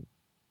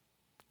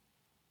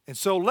 And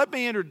so let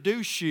me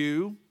introduce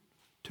you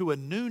to a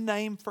new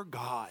name for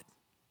God.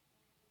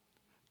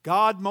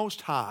 God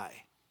Most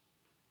High,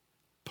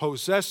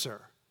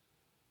 possessor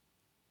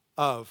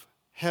of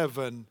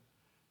heaven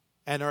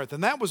and earth.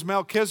 And that was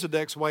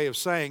Melchizedek's way of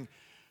saying,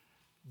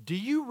 do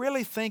you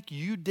really think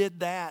you did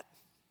that?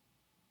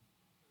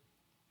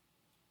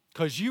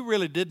 Because you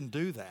really didn't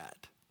do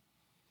that.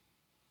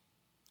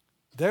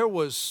 There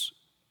was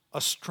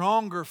a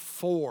stronger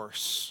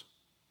force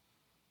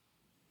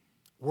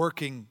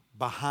working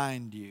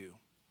behind you.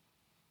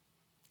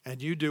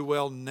 And you do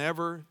well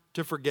never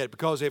to forget.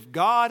 Because if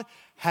God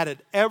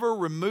had ever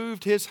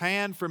removed His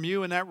hand from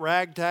you and that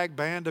ragtag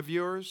band of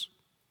yours,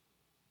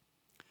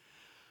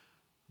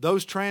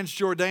 those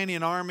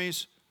Transjordanian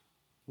armies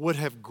would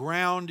have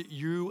ground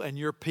you and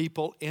your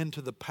people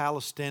into the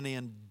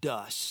Palestinian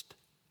dust.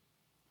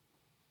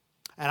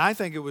 And I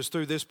think it was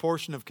through this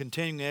portion of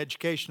continuing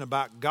education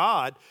about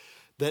God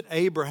that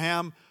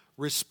Abraham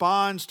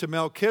responds to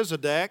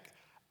Melchizedek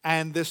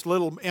and this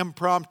little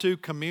impromptu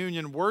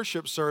communion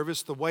worship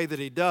service the way that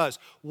he does.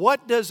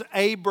 What does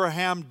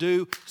Abraham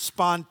do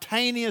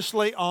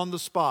spontaneously on the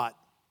spot?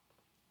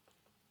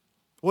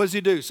 What does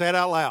he do? Say it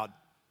out loud.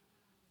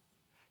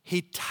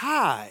 He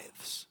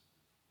tithes.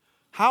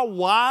 How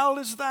wild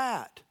is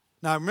that?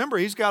 Now remember,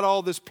 he's got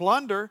all this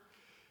plunder.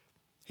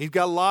 He's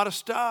got a lot of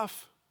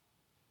stuff.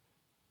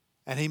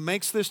 And he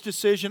makes this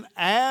decision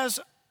as,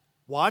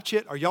 watch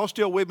it, are y'all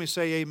still with me?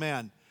 Say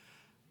amen.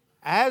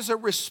 As a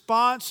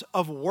response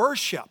of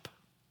worship,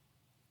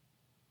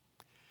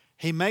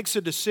 he makes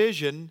a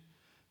decision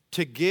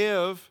to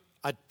give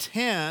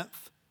 1/10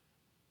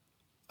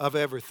 of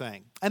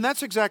everything. And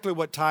that's exactly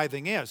what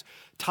tithing is.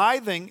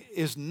 Tithing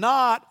is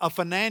not a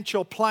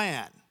financial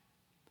plan.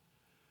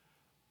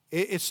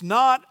 It's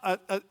not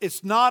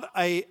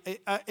a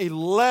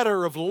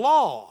letter of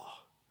law,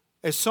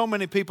 as so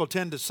many people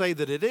tend to say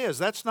that it is.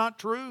 That's not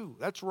true.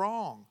 That's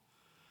wrong.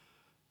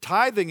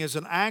 Tithing is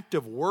an act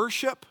of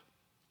worship.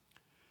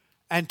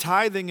 And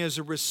tithing is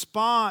a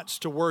response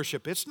to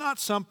worship. It's not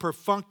some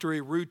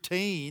perfunctory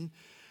routine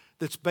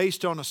that's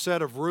based on a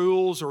set of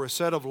rules or a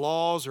set of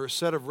laws or a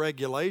set of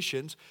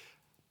regulations.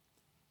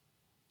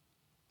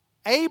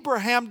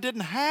 Abraham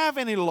didn't have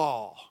any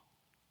law.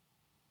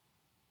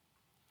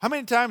 How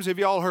many times have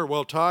you all heard,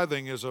 well,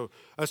 tithing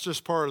that's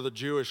just part of the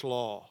Jewish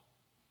law,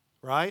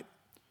 right?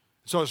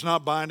 So it's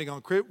not binding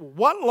on Christians.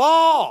 What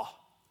law?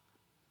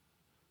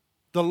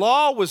 The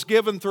law was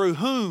given through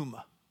whom?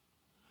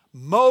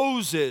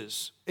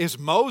 Moses. Is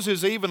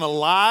Moses even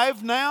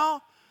alive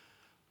now?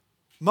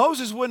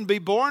 Moses wouldn't be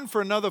born for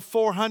another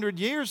 400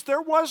 years.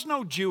 There was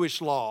no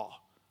Jewish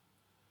law.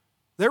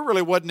 There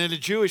really wasn't any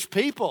Jewish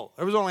people.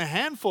 There was only a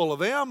handful of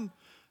them.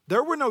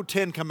 There were no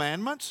 10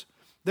 commandments.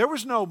 There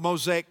was no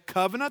Mosaic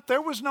covenant.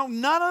 There was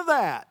none of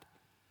that.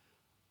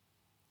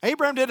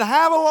 Abraham didn't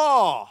have a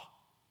law.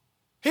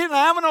 He didn't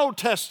have an Old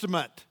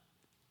Testament.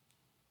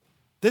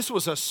 This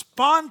was a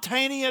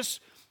spontaneous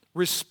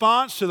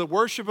response to the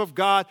worship of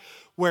God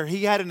where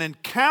he had an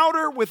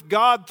encounter with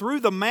God through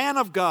the man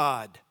of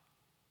God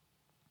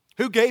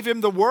who gave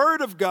him the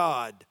word of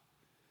God.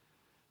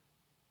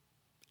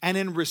 And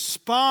in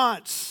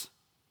response,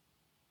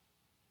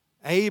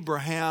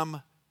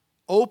 Abraham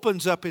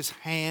opens up his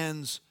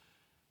hands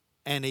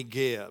and he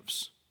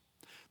gives.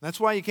 That's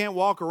why you can't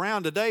walk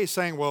around today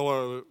saying,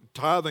 well,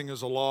 tithing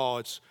is a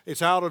law.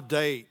 It's out of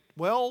date.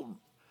 Well,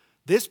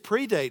 this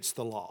predates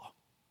the law.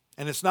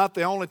 And it's not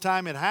the only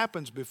time it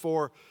happens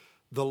before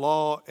the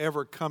law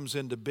ever comes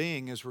into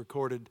being as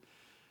recorded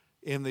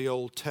in the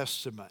Old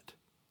Testament.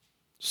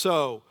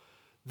 So,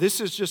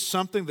 this is just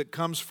something that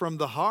comes from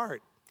the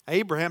heart.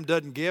 Abraham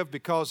doesn't give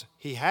because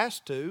he has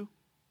to.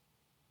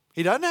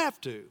 He doesn't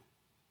have to.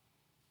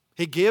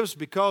 He gives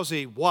because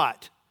he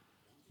what?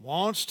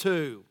 wants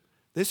to.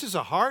 This is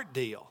a heart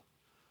deal,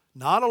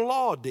 not a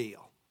law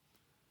deal.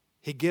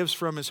 He gives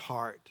from his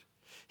heart.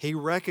 He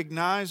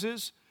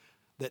recognizes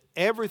that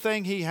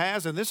everything he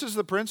has, and this is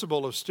the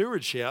principle of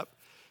stewardship.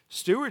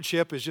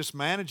 Stewardship is just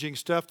managing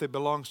stuff that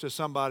belongs to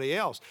somebody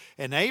else.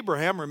 And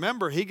Abraham,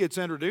 remember, he gets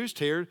introduced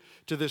here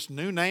to this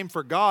new name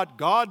for God,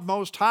 God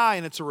Most High,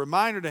 and it's a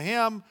reminder to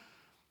him,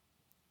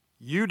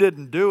 you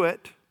didn't do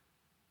it.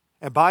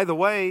 And by the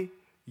way,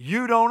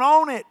 you don't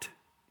own it.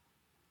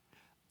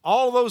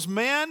 All those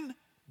men,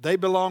 they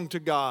belong to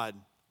God.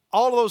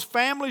 All those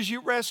families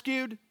you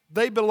rescued,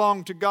 they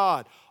belong to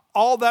God.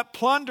 All that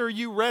plunder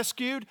you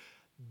rescued,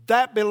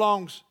 that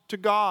belongs to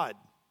God.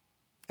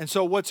 And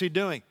so what's he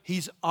doing?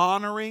 He's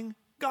honoring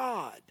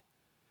God.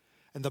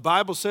 And the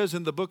Bible says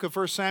in the book of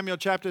 1 Samuel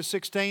chapter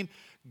 16,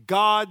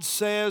 God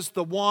says,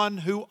 the one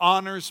who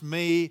honors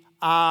me,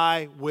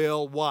 I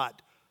will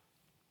what?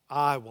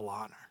 I will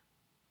honor.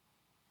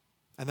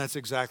 And that's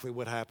exactly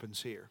what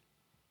happens here.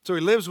 So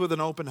he lives with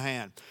an open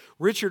hand.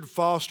 Richard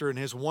Foster, in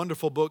his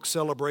wonderful book,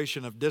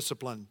 Celebration of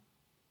Discipline,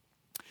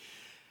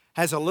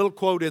 has a little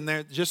quote in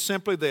there, just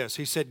simply this.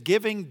 He said,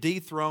 giving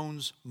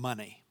dethrones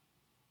money.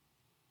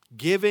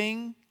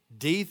 Giving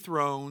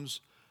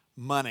dethrones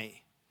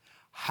money.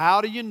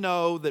 How do you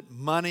know that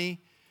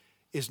money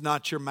is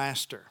not your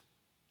master?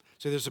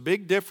 So there's a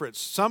big difference.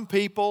 Some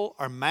people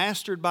are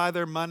mastered by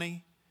their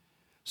money.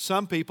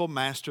 Some people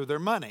master their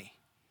money.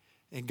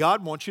 And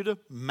God wants you to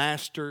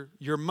master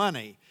your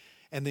money.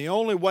 And the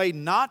only way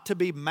not to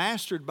be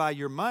mastered by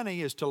your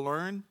money is to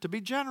learn to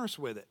be generous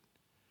with it.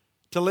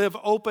 To live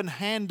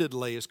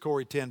open-handedly, as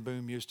Corrie ten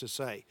Boom used to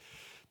say.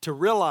 To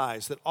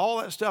realize that all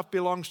that stuff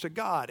belongs to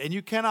God. And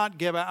you cannot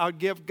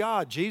outgive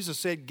God. Jesus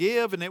said,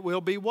 give and it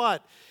will be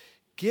what?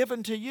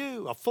 Given to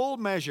you. A full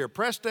measure,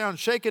 pressed down,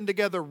 shaken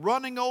together,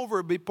 running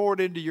over, be poured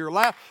into your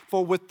lap.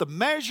 For with the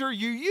measure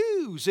you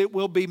use, it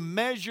will be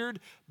measured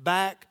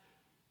back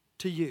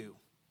to you.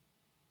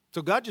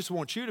 So God just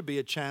wants you to be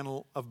a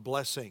channel of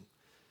blessing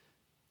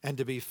and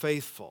to be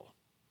faithful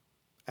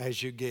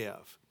as you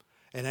give.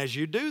 And as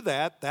you do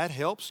that, that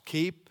helps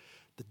keep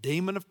the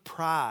demon of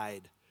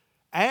pride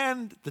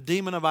and the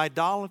demon of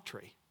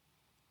idolatry.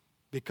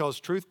 Because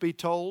truth be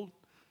told,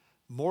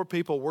 more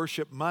people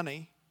worship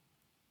money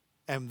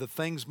and the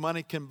things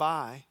money can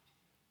buy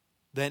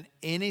than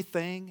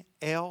anything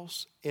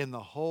else in the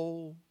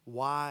whole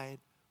wide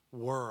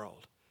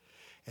world.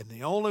 And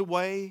the only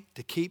way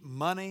to keep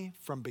money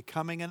from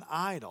becoming an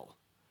idol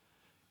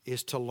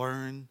is to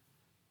learn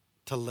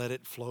to let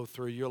it flow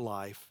through your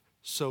life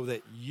so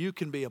that you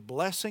can be a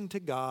blessing to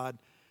God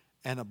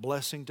and a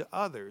blessing to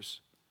others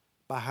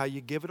by how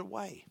you give it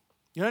away.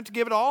 You don't have to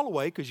give it all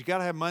away because you got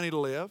to have money to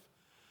live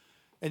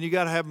and you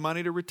got to have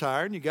money to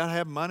retire and you got to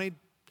have money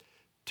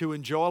to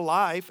enjoy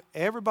life.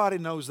 Everybody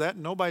knows that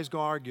and nobody's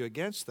going to argue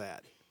against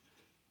that.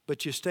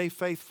 But you stay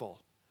faithful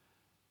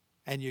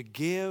and you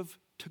give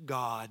to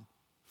God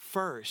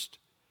first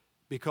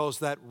because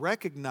that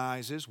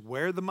recognizes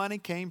where the money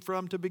came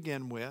from to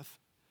begin with.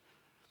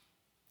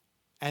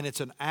 And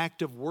it's an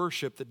act of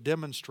worship that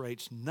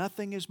demonstrates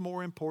nothing is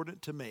more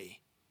important to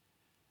me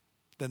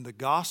than the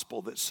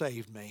gospel that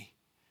saved me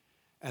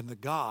and the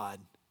God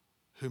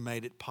who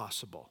made it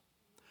possible.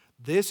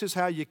 This is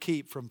how you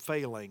keep from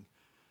failing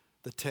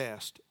the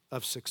test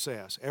of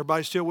success.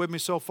 Everybody still with me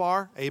so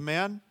far?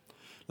 Amen?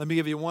 Let me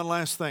give you one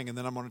last thing and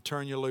then I'm going to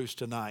turn you loose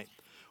tonight.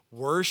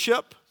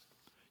 Worship,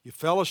 you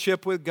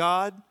fellowship with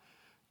God,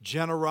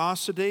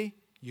 generosity,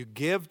 you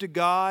give to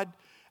God,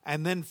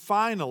 and then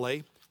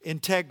finally,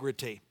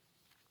 integrity.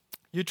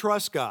 You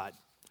trust God.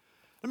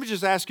 Let me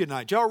just ask you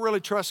tonight, do y'all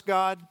really trust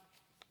God?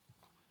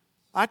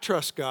 I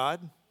trust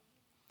God,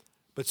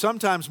 but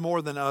sometimes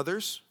more than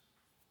others.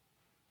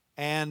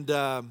 And,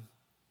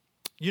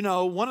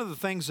 one of the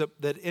things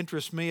that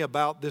interests me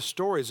about this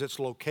story is its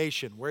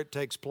location, where it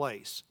takes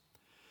place.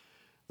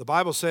 The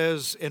Bible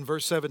says in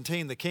verse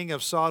 17, the king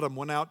of Sodom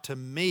went out to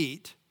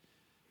meet.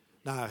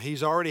 Now,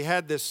 he's already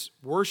had this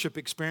worship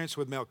experience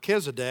with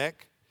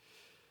Melchizedek,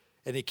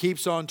 and he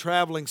keeps on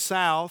traveling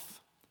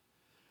south.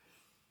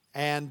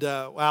 And,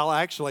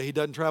 actually, he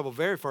doesn't travel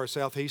very far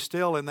south. He's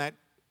still in that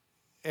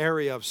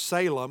area of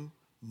Salem,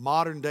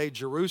 modern-day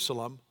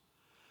Jerusalem.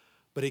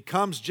 But he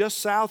comes just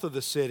south of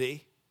the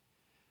city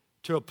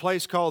to a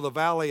place called the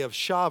Valley of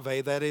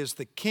Shaveh, that is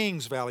the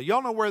King's Valley.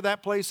 Y'all know where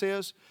that place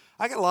is?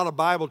 I got a lot of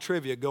Bible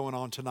trivia going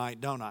on tonight,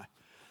 don't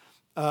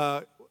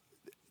I?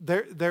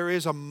 There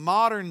is a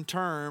modern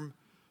term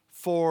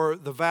for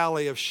the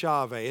Valley of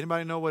Shaveh.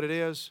 Anybody know what it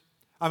is?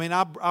 I mean,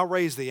 I'll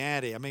raise the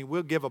ante. I mean,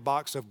 we'll give a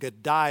box of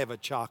Godiva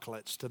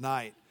chocolates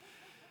tonight.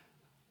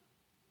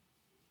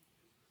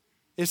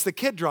 It's the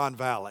Kidron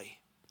Valley.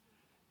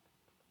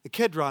 The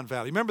Kidron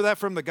Valley. Remember that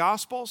from the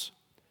Gospels?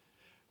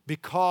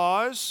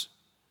 Because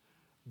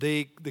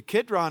the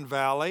Kidron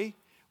Valley,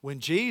 when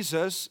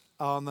Jesus,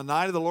 on the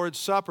night of the Lord's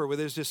Supper with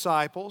his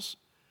disciples,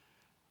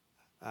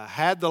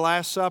 had the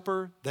Last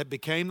Supper that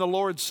became the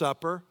Lord's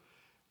Supper,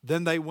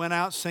 then they went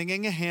out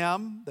singing a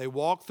hymn. They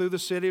walked through the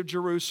city of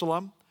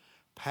Jerusalem,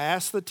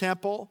 past the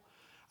temple.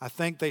 I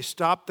think they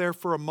stopped there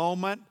for a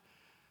moment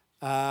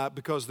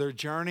because they're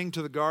journeying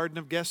to the Garden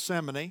of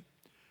Gethsemane,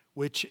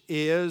 which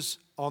is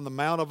on the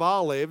Mount of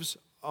Olives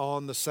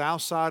on the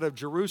south side of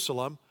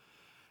Jerusalem.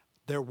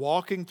 They're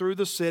walking through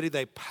the city.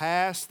 They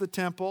pass the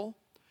temple.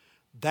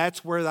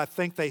 That's where I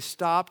think they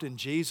stopped, and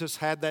Jesus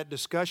had that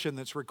discussion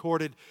that's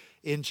recorded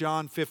in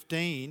John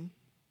 15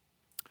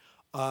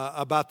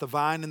 about the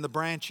vine and the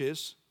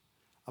branches.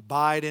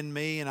 Abide in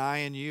me and I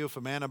in you. If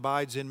a man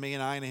abides in me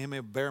and I in him,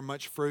 he'll bear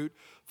much fruit.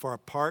 For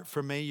apart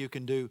from me, you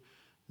can do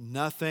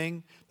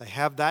nothing. They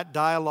have that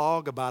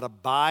dialogue about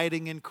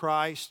abiding in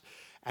Christ.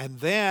 And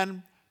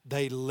then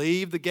they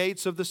leave the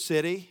gates of the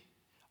city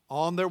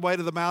on their way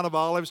to the Mount of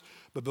Olives.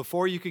 But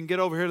before you can get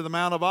over here to the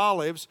Mount of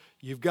Olives,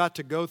 you've got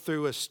to go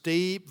through a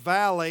steep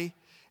valley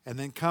and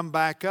then come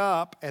back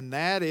up. And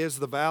that is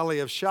the Valley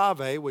of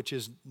Shaveh, which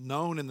is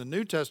known in the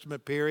New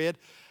Testament period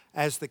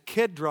as the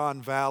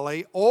Kidron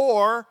Valley,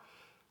 or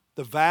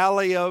the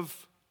Valley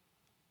of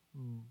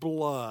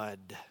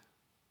Blood.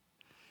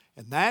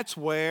 And that's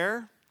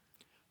where,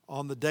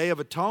 on the Day of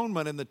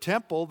Atonement in the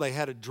temple, they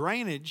had a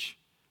drainage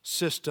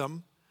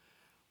system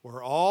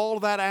where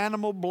all that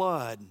animal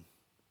blood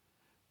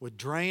would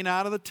drain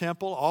out of the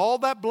temple. All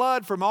that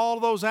blood from all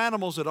those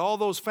animals that all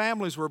those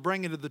families were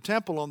bringing to the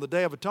temple on the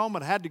Day of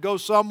Atonement had to go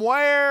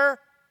somewhere.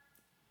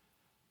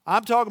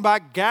 I'm talking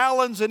about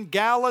gallons and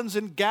gallons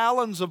and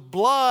gallons of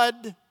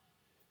blood.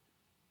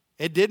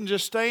 It didn't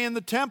just stay in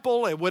the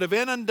temple. It would have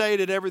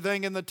inundated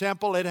everything in the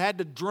temple. It had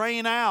to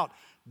drain out.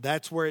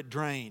 That's where it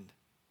drained.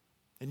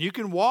 And you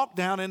can walk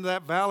down into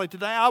that valley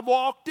today. I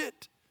walked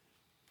it.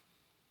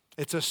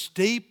 It's a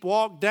steep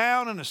walk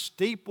down and a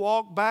steep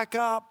walk back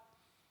up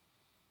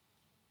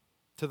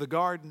to the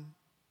garden.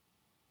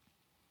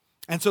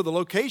 And so the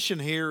location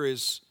here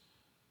is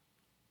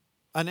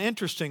an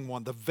interesting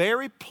one. The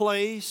very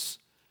place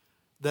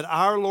that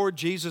our Lord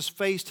Jesus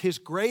faced His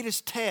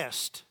greatest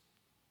test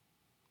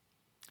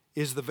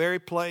is the very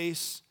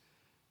place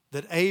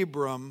that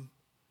Abram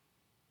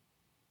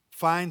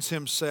finds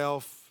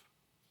himself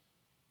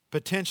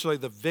potentially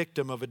the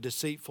victim of a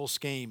deceitful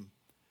scheme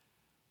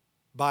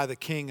by the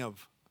king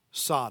of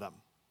Sodom.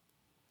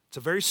 It's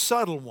a very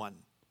subtle one,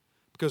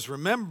 because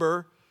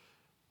remember,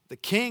 the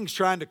king's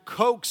trying to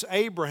coax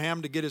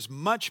Abraham to get as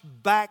much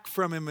back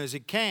from him as he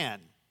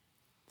can.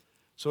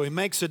 So he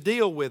makes a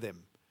deal with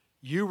him.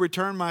 You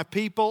return my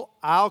people,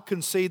 I'll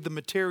concede the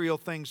material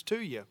things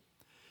to you.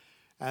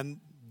 And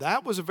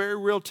that was a very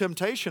real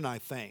temptation, I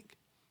think.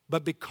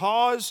 But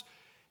because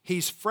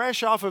he's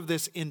fresh off of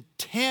this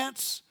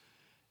intense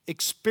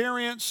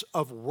experience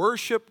of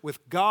worship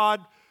with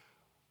God,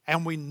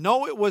 and we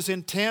know it was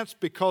intense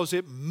because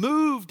it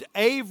moved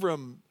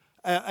Abram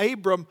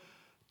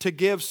to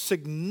give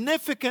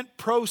significant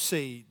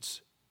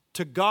proceeds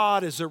to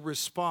God as a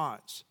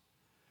response.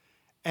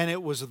 And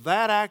it was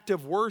that act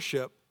of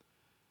worship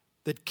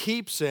that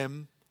keeps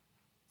him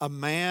a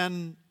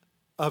man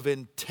of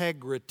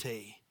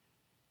integrity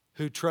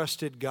who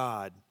trusted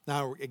God.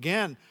 Now,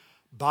 again,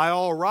 by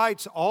all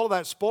rights, all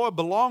that spoil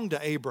belonged to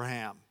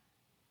Abraham.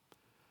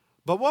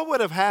 But what would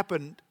have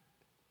happened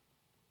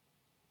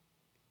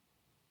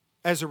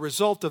as a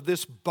result of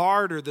this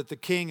barter that the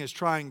king is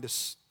trying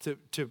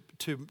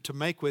to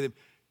make with him?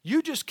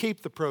 You just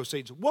keep the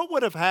proceeds. What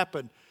would have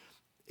happened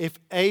if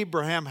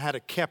Abraham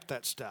had kept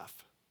that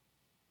stuff?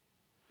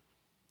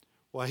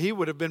 Well, he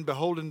would have been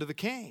beholden to the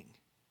king.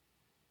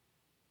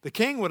 The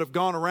king would have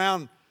gone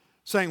around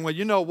saying, well,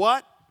 you know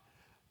what?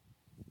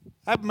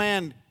 That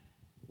man,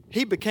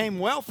 he became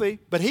wealthy,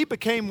 but he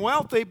became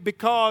wealthy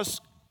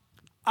because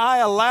I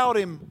allowed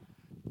him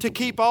to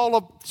keep all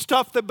of the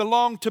stuff that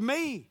belonged to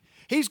me.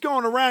 He's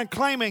going around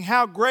claiming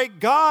how great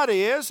God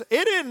is.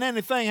 It isn't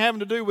anything having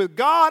to do with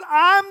God.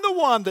 I'm the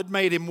one that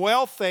made him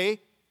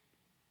wealthy.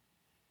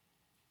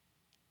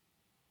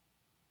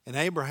 And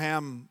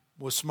Abraham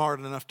was smart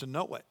enough to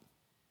know it.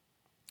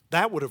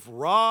 That would have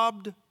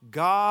robbed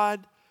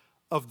God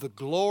of the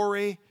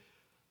glory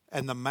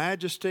and the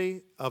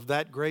majesty of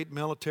that great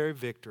military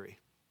victory.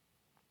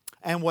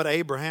 And what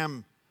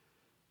Abraham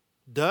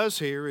does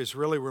here is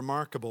really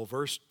remarkable.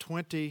 Verse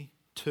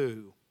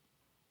 22.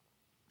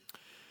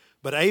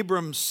 But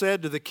Abram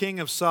said to the king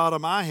of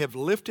Sodom, I have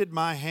lifted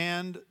my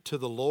hand to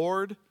the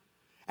Lord.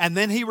 And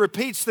then he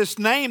repeats this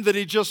name that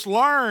he just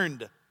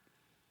learned.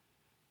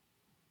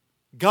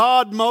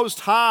 God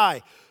Most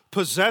High,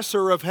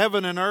 possessor of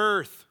heaven and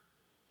earth,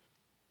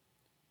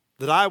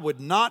 that I would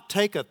not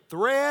take a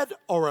thread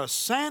or a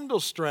sandal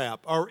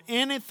strap or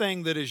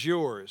anything that is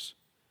yours,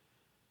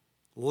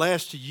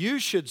 lest you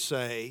should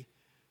say,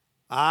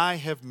 I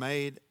have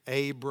made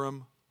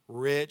Abram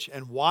rich.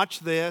 And watch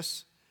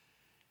this.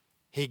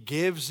 He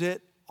gives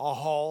it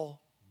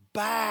all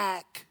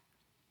back.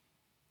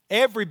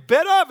 Every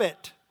bit of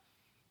it,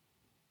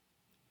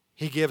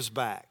 he gives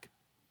back.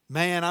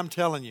 Man, I'm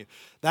telling you,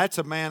 that's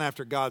a man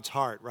after God's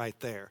heart right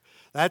there.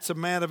 That's a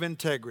man of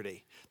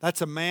integrity.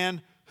 That's a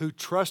man who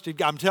trusted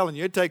God. I'm telling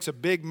you, it takes a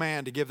big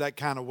man to give that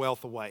kind of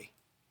wealth away.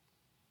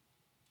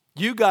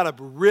 You got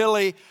to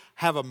really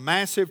have a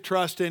massive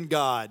trust in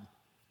God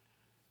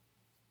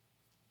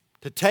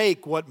to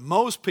take what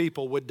most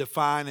people would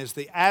define as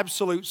the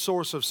absolute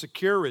source of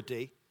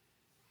security,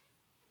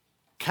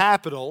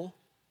 capital,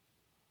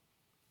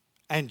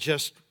 and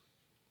just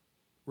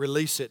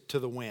release it to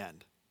the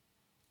wind.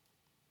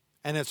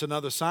 And it's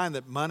another sign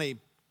that money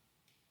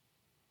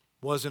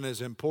wasn't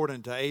as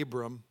important to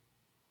Abram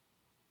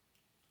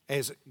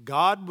as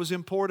God was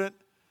important,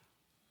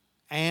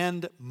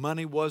 and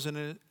money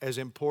wasn't as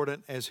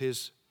important as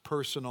his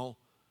personal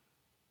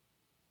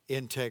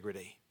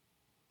integrity.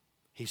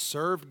 He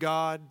served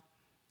God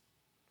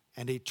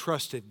and he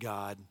trusted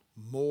God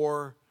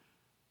more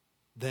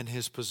than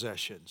his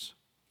possessions.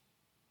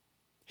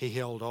 He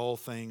held all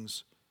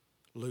things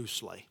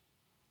loosely.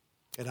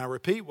 And I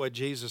repeat what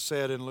Jesus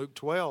said in Luke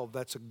 12.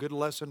 That's a good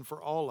lesson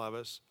for all of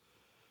us.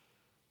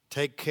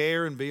 Take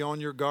care and be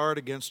on your guard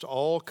against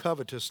all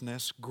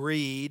covetousness,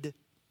 greed,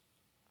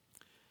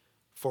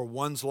 for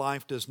one's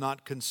life does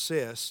not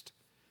consist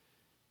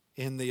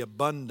in the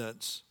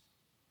abundance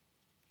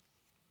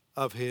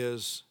of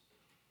his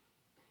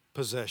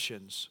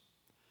possessions.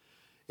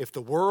 If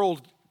the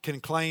world can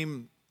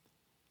claim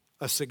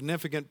a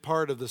significant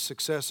part of the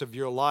success of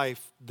your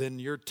life, then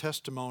your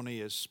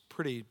testimony is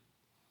pretty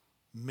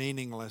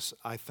meaningless,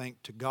 I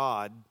think, to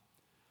God.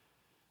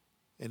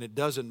 And it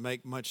doesn't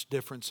make much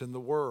difference in the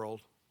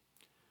world.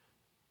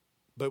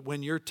 But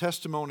when your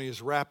testimony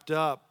is wrapped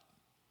up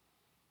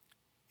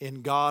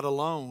in God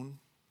alone,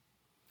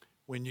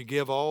 when you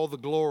give all the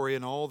glory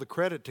and all the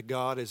credit to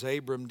God, as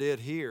Abram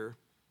did here,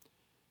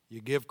 you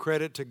give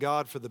credit to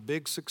God for the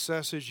big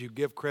successes, you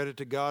give credit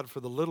to God for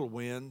the little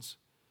wins,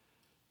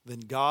 then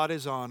God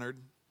is honored,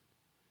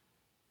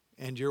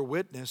 and your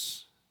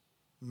witness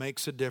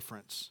makes a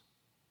difference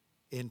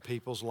in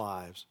people's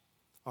lives.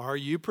 Are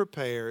you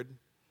prepared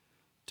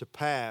to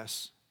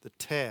pass the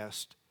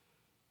test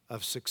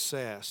of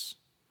success?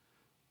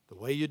 The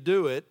way you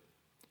do it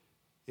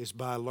is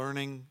by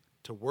learning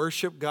to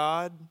worship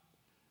God,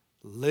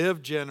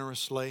 live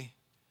generously,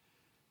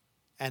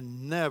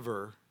 and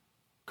never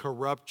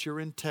corrupt your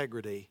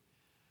integrity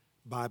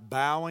by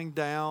bowing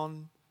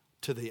down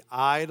to the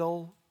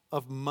idol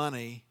of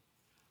money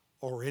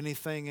or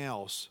anything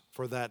else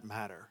for that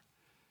matter.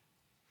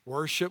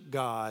 Worship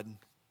God,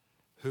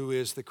 who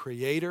is the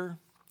creator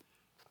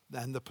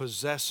and the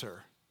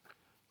possessor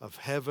of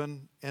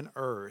heaven and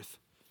earth.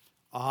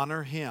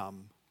 Honor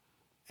him,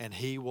 and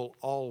he will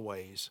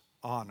always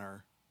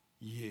honor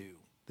you.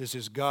 This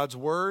is God's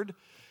word,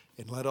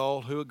 and let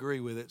all who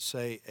agree with it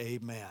say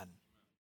amen.